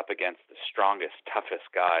coming up against the strongest, toughest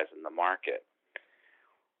guys in the market.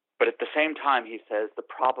 But at the same time, he says the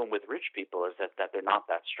problem with rich people is that they're not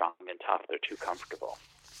that strong and tough. They're too comfortable.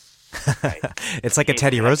 Right? It's like a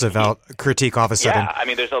Teddy Roosevelt critique all of a sudden. Yeah, I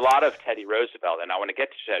mean, there's a lot of Teddy Roosevelt, and I want to get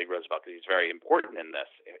to Teddy Roosevelt because he's very important in this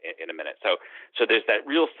in a minute. So there's that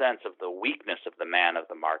real sense of the weakness of the man of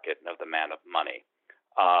the market and of the man of money.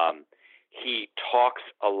 He talks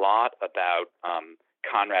a lot about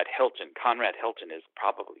Conrad Hilton. Conrad Hilton is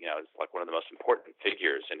probably, is like one of the most important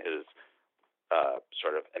figures in his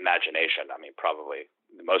sort of imagination. I mean, probably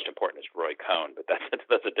the most important is Roy Cohn, but that's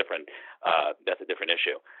a different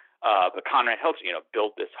issue. But Conrad Hilton,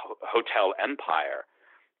 built this hotel empire,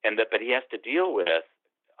 but he has to deal with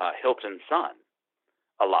Hilton's son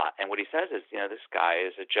a lot. And what he says is, this guy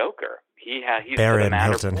is a joker. He's Baron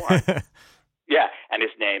Hilton. Yeah, and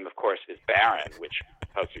his name, of course, is Baron, which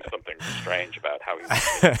tells you something strange about how he's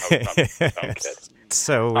his own kid.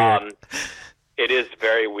 So weird. It is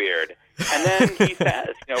very weird. And then he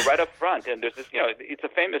says, right up front, and there's this, it's a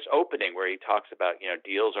famous opening where he talks about,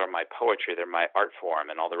 deals are my poetry, they're my art form,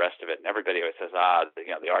 and all the rest of it. And everybody always says,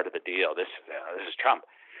 the art of the deal, this is Trump.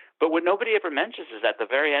 But what nobody ever mentions is at the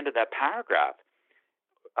very end of that paragraph,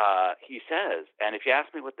 he says, and if you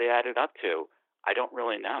ask me what they added up to, I don't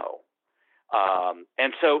really know.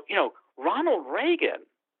 And so, Ronald Reagan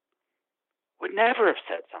would never have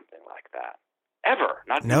said something like that. Ever.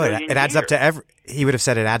 Not no, it adds up to he would have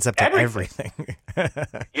said it adds up to everything.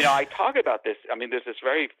 I talk about this. I mean, there's this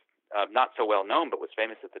very not so well known, but was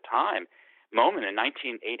famous at the time, moment in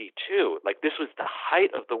 1982. Like, this was the height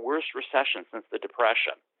of the worst recession since the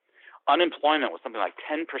Depression. Unemployment was something like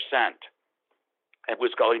 10%. It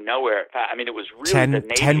was going nowhere. I mean, it was really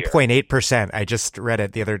 10.8%. I just read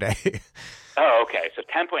it the other day. Oh, okay. So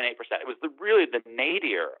 10.8%. It was really the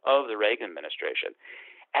nadir of the Reagan administration.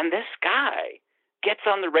 And this guy gets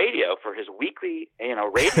on the radio for his weekly,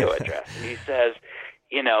 radio address, and he says,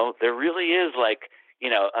 there really is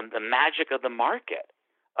the magic of the market.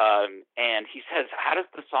 And he says,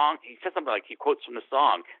 he says something like, he quotes from the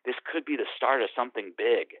song, "This could be the start of something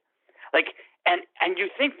big." Like, and you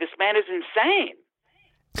think this man is insane,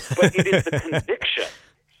 but it is the conviction,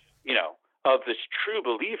 of this true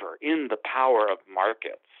believer in the power of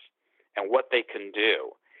markets and what they can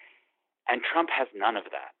do. And Trump has none of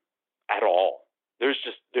that at all. There's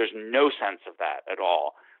no sense of that at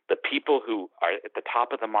all. The people who are at the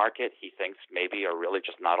top of the market, he thinks maybe are really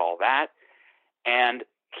just not all that. And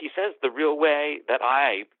he says the real way that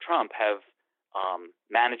I, Trump, have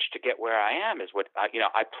managed to get where I am is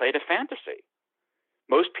I played a fantasy.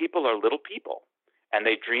 Most people are little people, and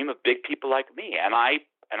they dream of big people like me, and I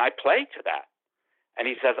play to that. And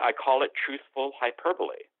he says, I call it truthful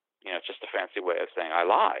hyperbole. It's just a fancy way of saying I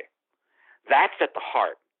lie. That's at the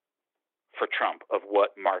heart for Trump of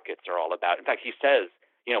what markets are all about. In fact, he says,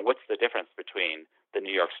 what's the difference between the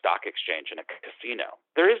New York Stock Exchange and a casino?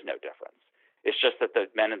 There is no difference. It's just that the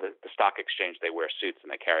men in the stock exchange, they wear suits and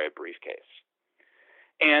they carry a briefcase.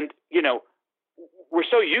 And, we're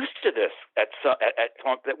so used to this at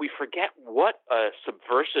Trump that we forget what a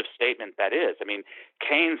subversive statement that is. I mean,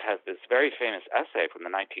 Keynes has this very famous essay from the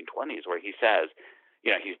 1920s where he says,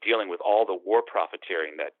 he's dealing with all the war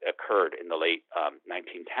profiteering that occurred in the late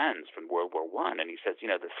 1910s from World War I. And he says,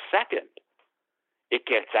 the second it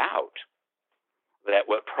gets out that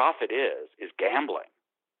what profit is gambling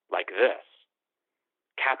like this,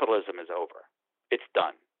 capitalism is over. It's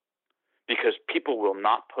done. Because people will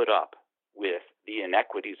not put up with the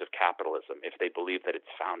inequities of capitalism if they believe that it's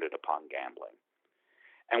founded upon gambling.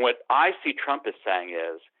 And what I see Trump as saying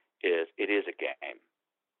is it is a game.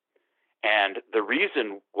 And the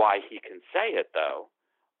reason why he can say it, though,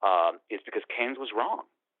 is because Keynes was wrong.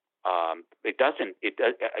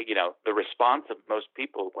 The response of most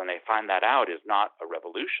people when they find that out is not a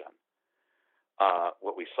revolution.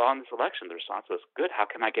 What we saw in this election, the response was, good, how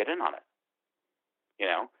can I get in on it?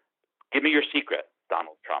 Give me your secret,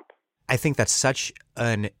 Donald Trump. I think that's such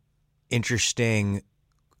an interesting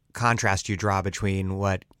contrast you draw between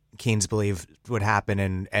what Keynes believed would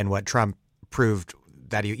happen and what Trump proved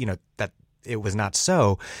that that it was not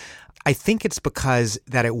so. I think it's because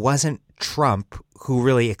that it wasn't Trump who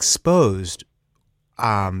really exposed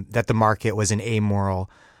that the market was an amoral,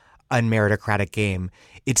 unmeritocratic game.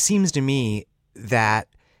 It seems to me that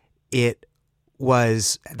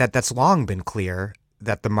that's long been clear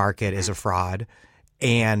that the market is a fraud,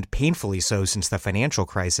 and painfully so since the financial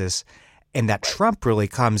crisis, and that Trump really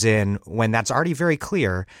comes in when that's already very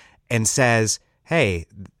clear and says, hey,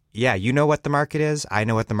 yeah, you know what the market is. I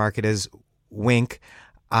know what the market is. Wink.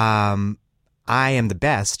 I am the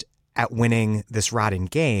best at winning this rotten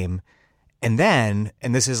game. And then,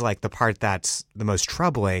 and this is like the part that's the most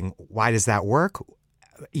troubling, why does that work?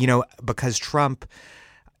 Because Trump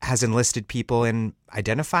has enlisted people in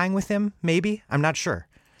identifying with him, maybe? I'm not sure.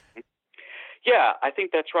 Yeah, I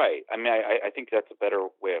think that's right. I mean, I think that's a better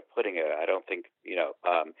way of putting it. I don't think,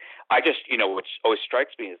 I just, what always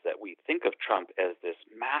strikes me is that we think of Trump as this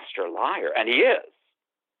master liar, and he is,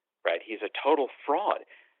 right? He's a total fraud.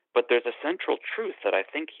 But there's a central truth that I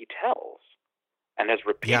think he tells, and has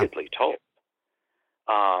repeatedly told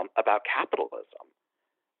about capitalism,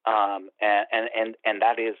 and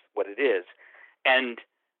that is what it is. And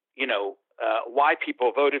why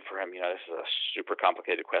people voted for him, this is a super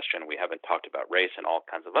complicated question. We haven't talked about race and all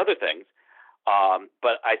kinds of other things.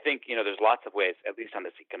 But I think, there's lots of ways, at least on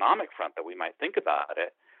this economic front, that we might think about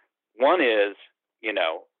it. One is,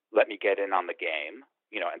 let me get in on the game,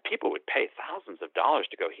 and people would pay thousands of dollars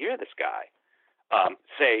to go hear this guy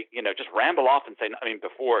say, just ramble off and say,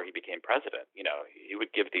 before he became president, he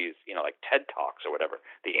would give these, like TED Talks or whatever,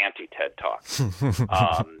 the anti-TED Talks.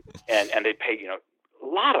 And they'd pay, a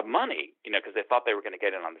lot of money, because they thought they were going to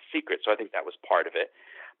get in on the secret. So I think that was part of it.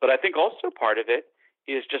 But I think also part of it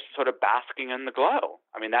is just sort of basking in the glow.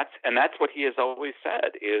 That's what he has always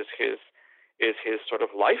said is his sort of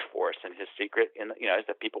life force and his secret is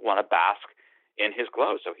that people want to bask in his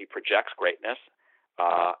glow. So he projects greatness,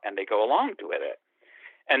 and they go along with it.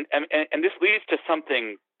 And this leads to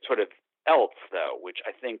something sort of else, though, which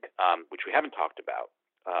I think which we haven't talked about.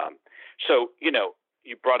 So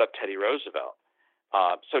you brought up Teddy Roosevelt.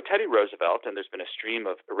 So Teddy Roosevelt, and there's been a stream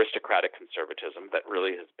of aristocratic conservatism that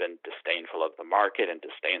really has been disdainful of the market and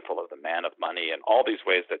disdainful of the man of money and all these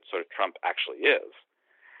ways that sort of Trump actually is.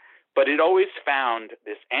 But it always found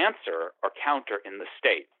this answer or counter in the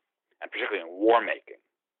state, and particularly in war making.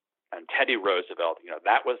 And Teddy Roosevelt,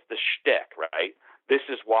 that was the shtick, right? This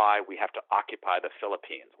is why we have to occupy the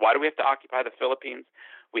Philippines. Why do we have to occupy the Philippines?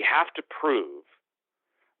 We have to prove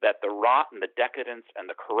that the rot and the decadence and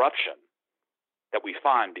the corruption that we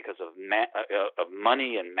find because of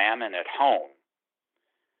money and mammon at home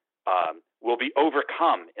will be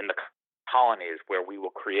overcome in the colonies, where we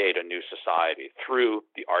will create a new society through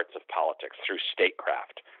the arts of politics, through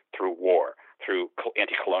statecraft, through war, through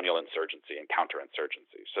anti-colonial insurgency and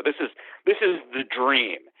counterinsurgency. So this is the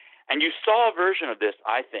dream. And you saw a version of this,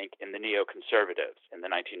 I think, in the neoconservatives in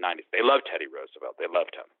the 1990s. They loved Teddy Roosevelt. They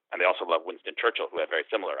loved him. And they also loved Winston Churchill, who had very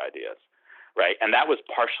similar ideas. Right, and that was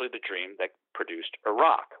partially the dream that produced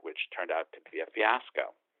Iraq, which turned out to be a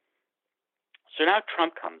fiasco. So now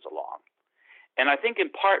Trump comes along, and I think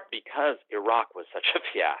in part because Iraq was such a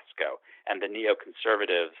fiasco, and the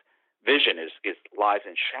neoconservative vision lies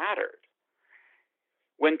and shattered.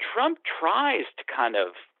 When Trump tries to kind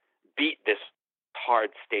of beat this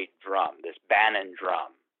hard state drum, this Bannon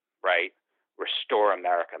drum, right? Restore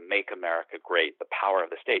America, make America great, the power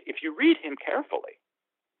of the state. If you read him carefully,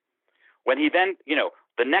 when he then,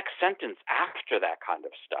 the next sentence after that kind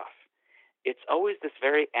of stuff, it's always this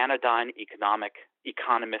very anodyne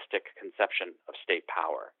economistic conception of state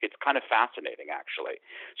power. It's kind of fascinating, actually.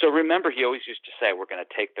 So remember, he always used to say, we're going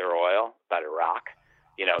to take their oil, that Iraq.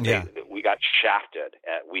 We got shafted,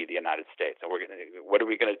 we, the United States. And what are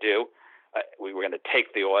we going to do? We were going to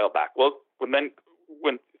take the oil back. Well, when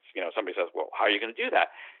somebody says, well, how are you going to do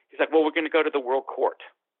that? He's like, well, we're going to go to the World Court.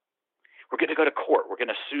 We're going to go to court. We're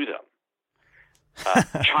going to sue them.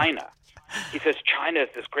 China. He says China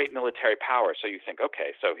is this great military power. So you think,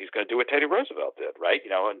 okay, so he's going to do what Teddy Roosevelt did, right?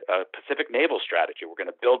 A Pacific naval strategy. We're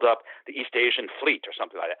going to build up the East Asian fleet or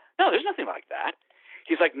something like that. No, there's nothing like that.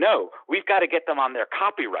 He's like, no, we've got to get them on their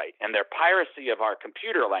copyright and their piracy of our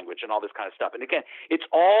computer language and all this kind of stuff. And again, it's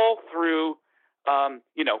all through,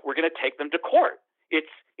 we're going to take them to court.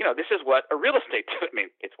 It's, this is what a real estate,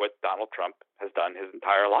 it's what Donald Trump has done his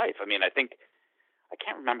entire life. I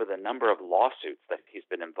can't remember the number of lawsuits that he's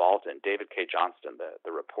been involved in. David K. Johnston,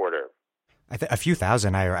 the reporter. A few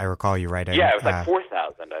thousand, I recall you writing. Yeah, it was like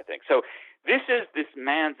 4,000, I think. So this is this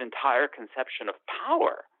man's entire conception of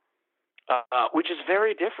power, which is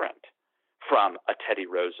very different from a Teddy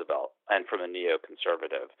Roosevelt and from a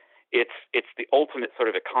neoconservative. It's the ultimate sort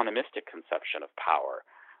of economistic conception of power.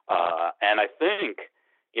 And I think,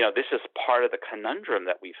 this is part of the conundrum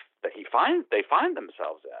that they find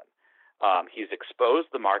themselves in. He's exposed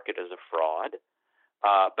the market as a fraud,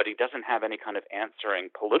 but he doesn't have any kind of answering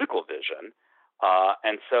political vision.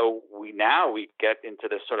 And so we get into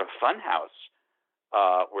this sort of funhouse.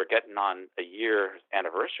 We're getting on a year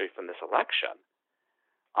anniversary from this election.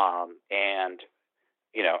 And,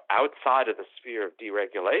 outside of the sphere of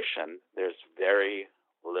deregulation, there's very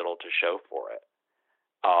little to show for it.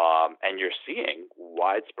 And you're seeing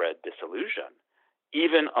widespread disillusion,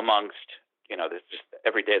 even amongst, there's just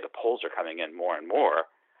every day the polls are coming in more and more,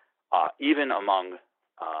 even among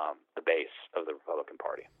the base of the Republican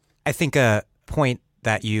Party. I think a point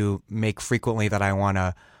that you make frequently that I want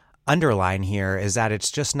to underline here is that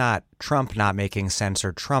it's just not Trump not making sense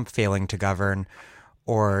or Trump failing to govern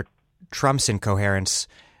or Trump's incoherence.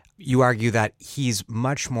 You argue that he's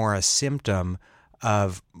much more a symptom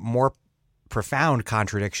of more profound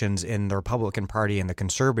contradictions in the Republican Party and the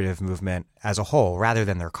conservative movement as a whole, rather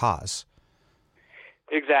than their cause.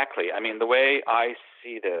 Exactly. I mean, the way I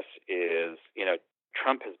see this is,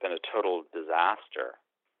 Trump has been a total disaster,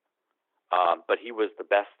 but he was the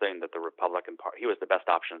best thing that the Republican Party, he was the best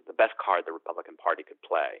option, the best card the Republican Party could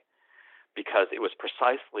play, because it was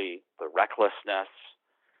precisely the recklessness,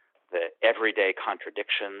 the everyday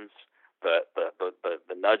contradictions,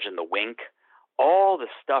 the nudge and the wink, all the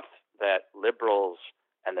stuff that liberals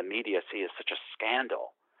and the media see as such a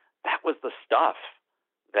scandal. That was the stuff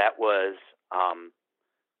that was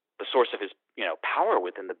the source of his, power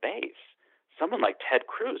within the base. Someone like Ted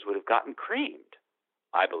Cruz would have gotten creamed,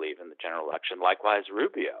 I believe, in the general election. Likewise,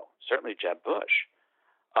 Rubio, certainly Jeb Bush.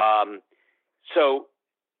 So,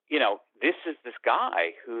 this is this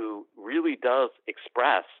guy who really does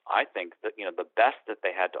express, I think, that, the best that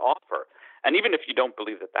they had to offer. And even if you don't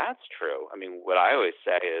believe that that's true, I mean, what I always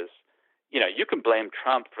say is, you can blame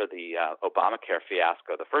Trump for the Obamacare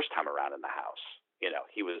fiasco the first time around in the House.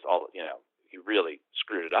 He was he really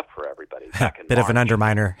screwed it up for everybody back in Bit March. of an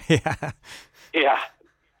underminer. Yeah. Yeah,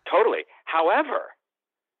 totally. However,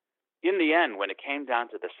 in the end, when it came down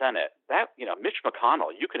to the Senate, that, Mitch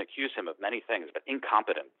McConnell, you can accuse him of many things, but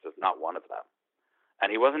incompetence is not one of them.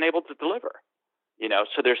 And he wasn't able to deliver.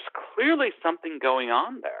 So there's clearly something going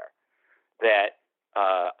on there that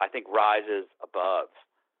I think rises above,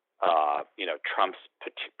 Trump's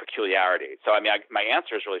peculiarity. So, I mean, my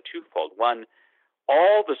answer is really twofold. One,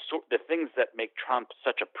 all the things that make Trump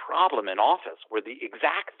such a problem in office were the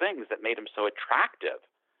exact things that made him so attractive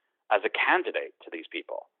as a candidate to these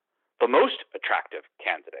people. The most attractive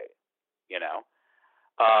candidate,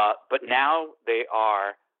 but now they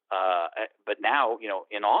are,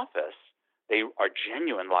 in office, they are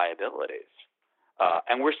genuine liabilities.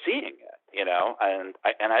 And we're seeing it,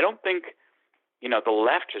 and I don't think, the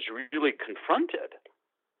left has really confronted,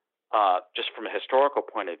 just from a historical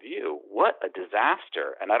point of view, what a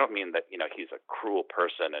disaster. And I don't mean that, he's a cruel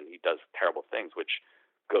person and he does terrible things, which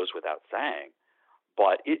goes without saying.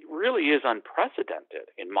 But it really is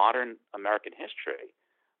unprecedented in modern American history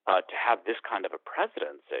to have this kind of a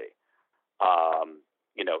presidency.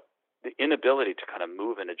 The inability to kind of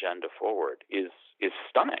move an agenda forward is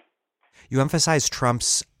stunning. You emphasize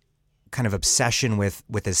Trump's kind of obsession with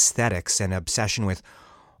aesthetics and obsession with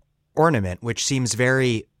ornament, which seems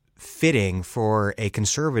very fitting for a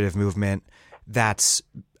conservative movement that's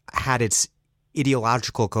had its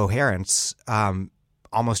ideological coherence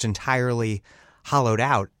almost entirely hollowed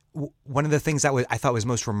out. One of the things that I thought was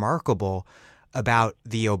most remarkable about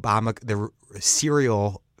the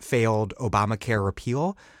serial failed Obamacare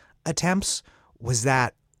repeal attempts was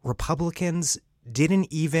that Republicans didn't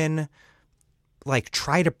even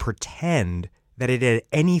try to pretend that it had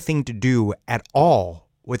anything to do at all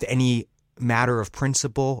with any matter of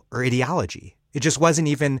principle or ideology. It just wasn't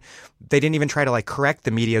even, they didn't even try to correct the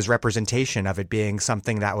media's representation of it being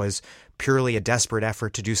something that was purely a desperate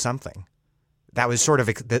effort to do something. That was sort of,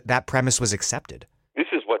 that premise was accepted. This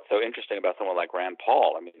is what's so interesting about someone like Rand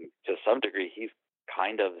Paul. I mean, to some degree, he's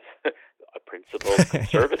kind of a principled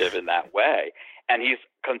conservative in that way. And he's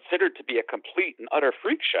considered to be a complete and utter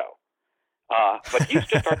freak show. But he's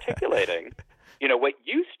just articulating, what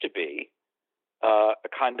used to be a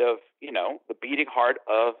kind of, the beating heart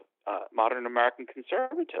of modern American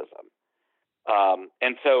conservatism.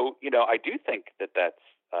 And so, I do think that's,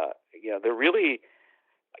 they're really,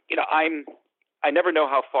 I never know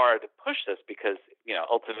how far to push this because,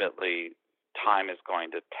 ultimately time is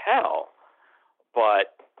going to tell.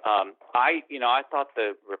 But I thought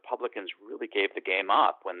the Republicans really gave the game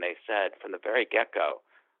up when they said from the very get-go,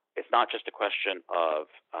 it's not just a question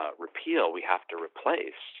of repeal, we have to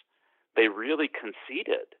replace. They really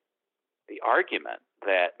conceded the argument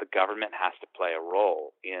that the government has to play a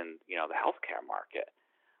role in, the healthcare market.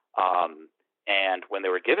 And when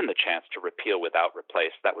they were given the chance to repeal without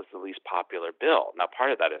replace, that was the least popular bill. Now,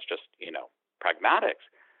 part of that is just, pragmatics.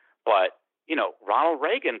 But, Ronald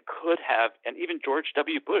Reagan could have, and even George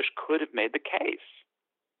W. Bush could have made the case,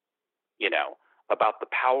 about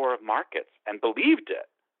the power of markets and believed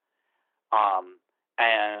it.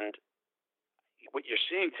 And what you're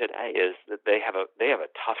seeing today is that they have a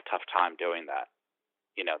tough time doing that.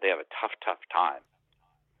 They have a tough time.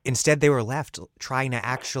 Instead, they were left trying to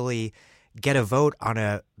actually get a vote on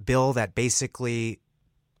a bill that basically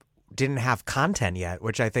didn't have content yet,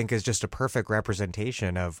 which I think is just a perfect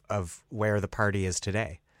representation of where the party is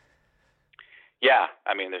today. Yeah,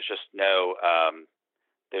 I mean, there's just no,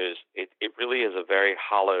 it really is a very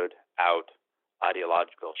hollowed out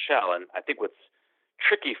ideological shell. And I think what's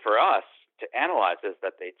tricky for us to analyze is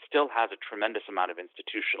that it still has a tremendous amount of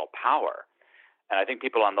institutional power. And I think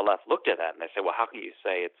people on the left looked at that and they say, well, how can you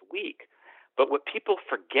say it's weak? But what people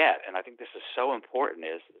forget, and I think this is so important,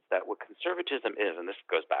 is that what conservatism is, and this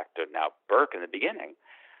goes back to now Burke in the beginning,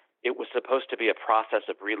 it was supposed to be a process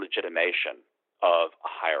of relegitimation of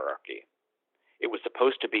a hierarchy. It was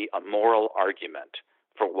supposed to be a moral argument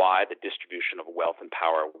for why the distribution of wealth and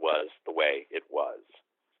power was the way it was.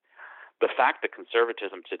 The fact that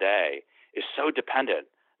conservatism today is so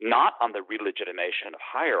dependent not on the relegitimation of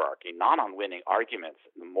hierarchy, not on winning arguments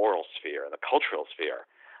in the moral sphere and the cultural sphere,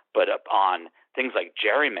 but on things like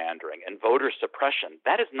gerrymandering and voter suppression,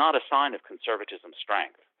 that is not a sign of conservatism's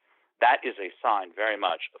strength. That is a sign very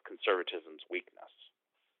much of conservatism's weakness.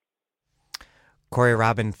 Corey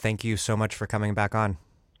Robin, thank you so much for coming back on.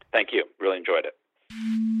 Thank you. Really enjoyed it.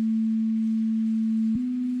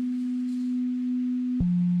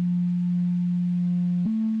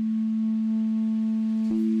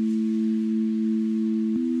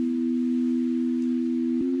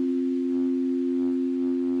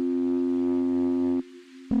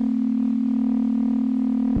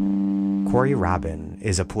 Corey Robin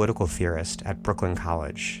is a political theorist at Brooklyn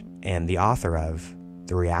College and the author of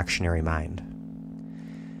The Reactionary Mind.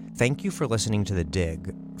 Thank you for listening to The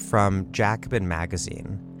Dig from Jacobin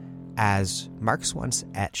Magazine, as Marx once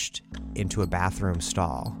etched into a bathroom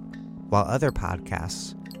stall, while other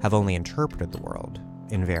podcasts have only interpreted the world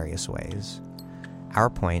in various ways. Our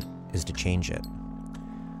point is to change it.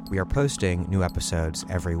 We are posting new episodes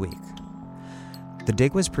every week. The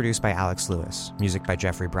Dig was produced by Alex Lewis, music by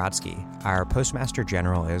Jeffrey Brodsky. Our Postmaster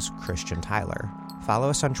General is Christian Tyler. Follow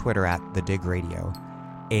us on Twitter at The Dig Radio,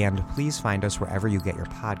 and please find us wherever you get your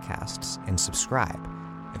podcasts and subscribe.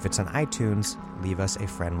 If it's on iTunes, leave us a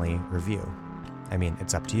friendly review. I mean,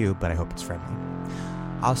 it's up to you, but I hope it's friendly.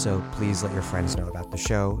 Also, please let your friends know about the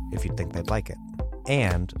show if you think they'd like it.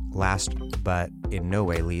 And last but in no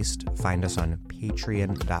way least, find us on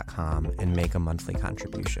patreon.com and make a monthly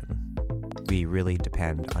contribution. We really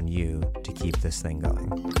depend on you to keep this thing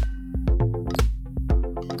going.